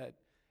haven't yet,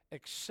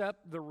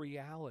 accept the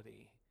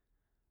reality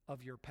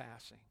of your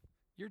passing.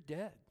 You're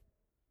dead.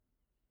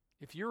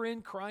 If you're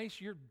in Christ,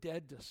 you're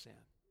dead to sin.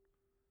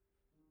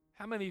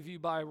 How many of you,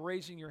 by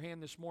raising your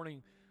hand this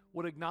morning,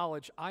 would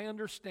acknowledge, I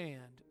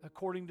understand,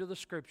 according to the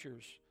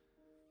Scriptures,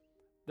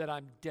 that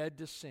I'm dead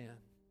to sin?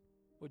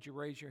 Would you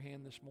raise your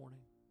hand this morning?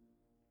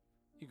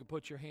 You can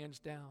put your hands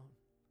down.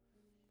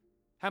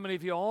 How many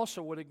of you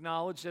also would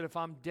acknowledge that if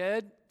I'm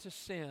dead to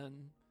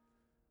sin,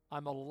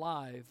 I'm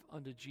alive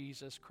unto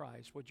Jesus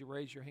Christ? Would you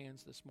raise your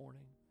hands this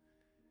morning?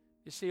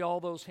 You see all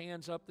those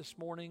hands up this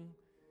morning?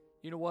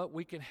 You know what?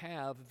 We can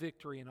have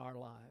victory in our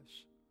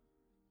lives.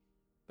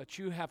 But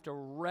you have to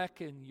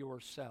reckon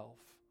yourself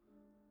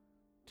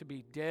to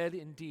be dead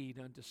indeed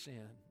unto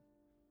sin.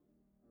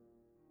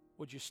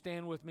 Would you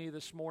stand with me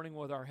this morning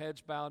with our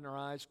heads bowed and our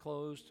eyes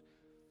closed?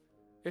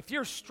 If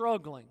you're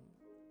struggling,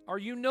 or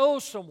you know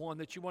someone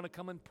that you want to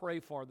come and pray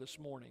for this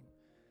morning,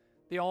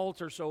 the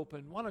altar's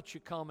open. Why don't you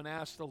come and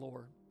ask the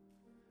Lord,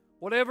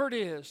 whatever it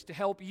is, to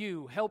help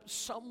you, help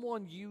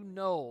someone you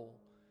know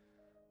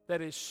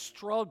that is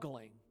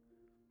struggling.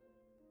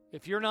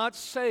 If you're not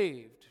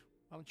saved,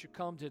 why don't you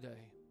come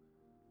today?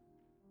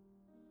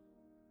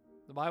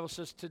 The Bible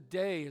says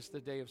today is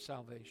the day of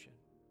salvation.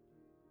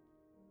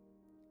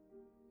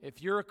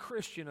 If you're a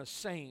Christian, a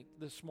saint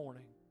this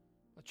morning,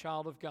 a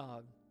child of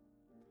God,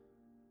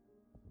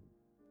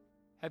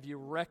 have you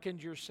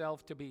reckoned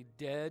yourself to be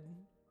dead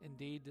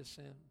indeed to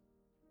sin?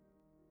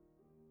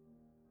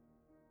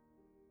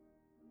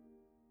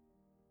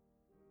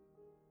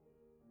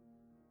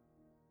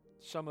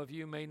 Some of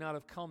you may not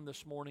have come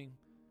this morning.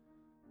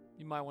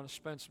 You might want to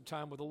spend some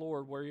time with the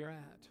Lord where you're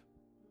at.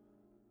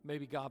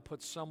 Maybe God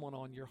put someone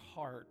on your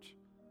heart.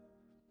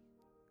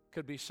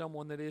 Could be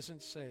someone that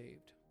isn't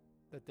saved,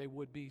 that they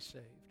would be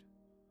saved.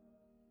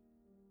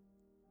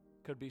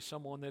 Could be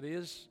someone that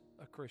is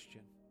a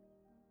Christian,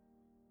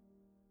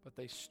 but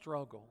they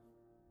struggle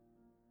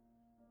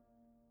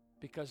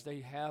because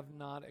they have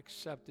not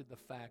accepted the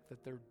fact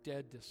that they're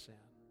dead to sin,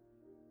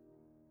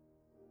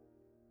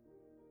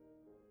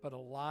 but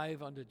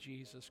alive unto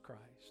Jesus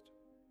Christ.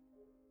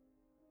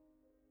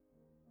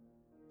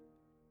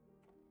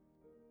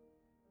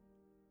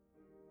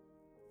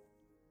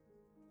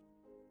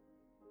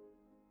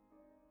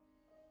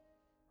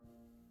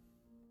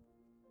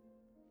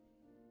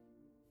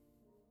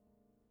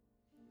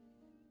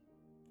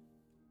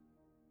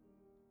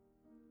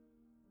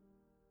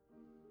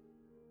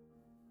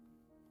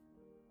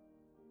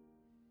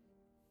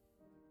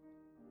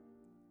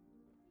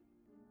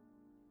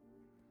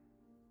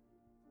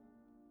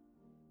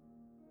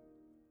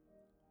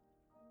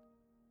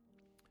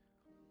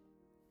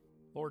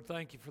 Lord,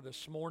 thank you for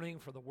this morning,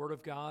 for the Word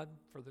of God,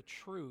 for the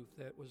truth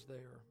that was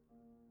there.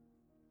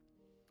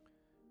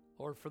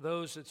 Lord, for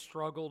those that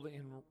struggled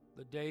in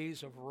the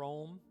days of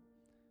Rome,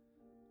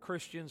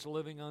 Christians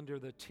living under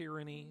the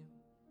tyranny,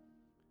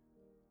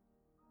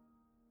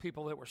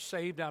 people that were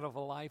saved out of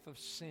a life of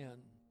sin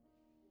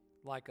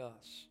like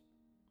us,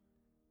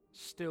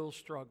 still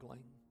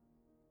struggling.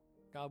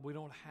 God, we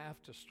don't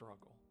have to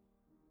struggle.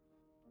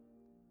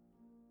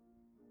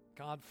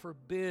 God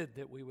forbid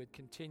that we would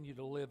continue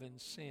to live in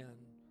sin,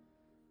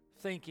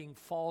 thinking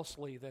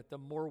falsely that the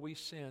more we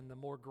sin, the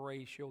more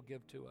grace you'll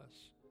give to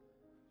us.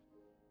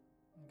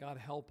 God,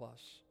 help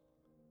us.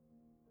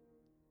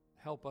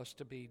 Help us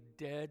to be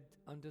dead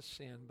unto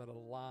sin, but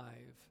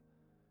alive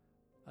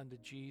unto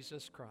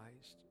Jesus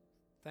Christ.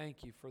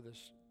 Thank you for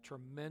this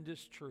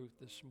tremendous truth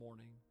this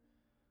morning.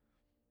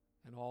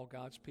 And all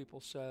God's people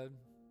said,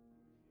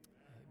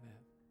 Amen.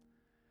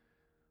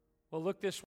 Well, look this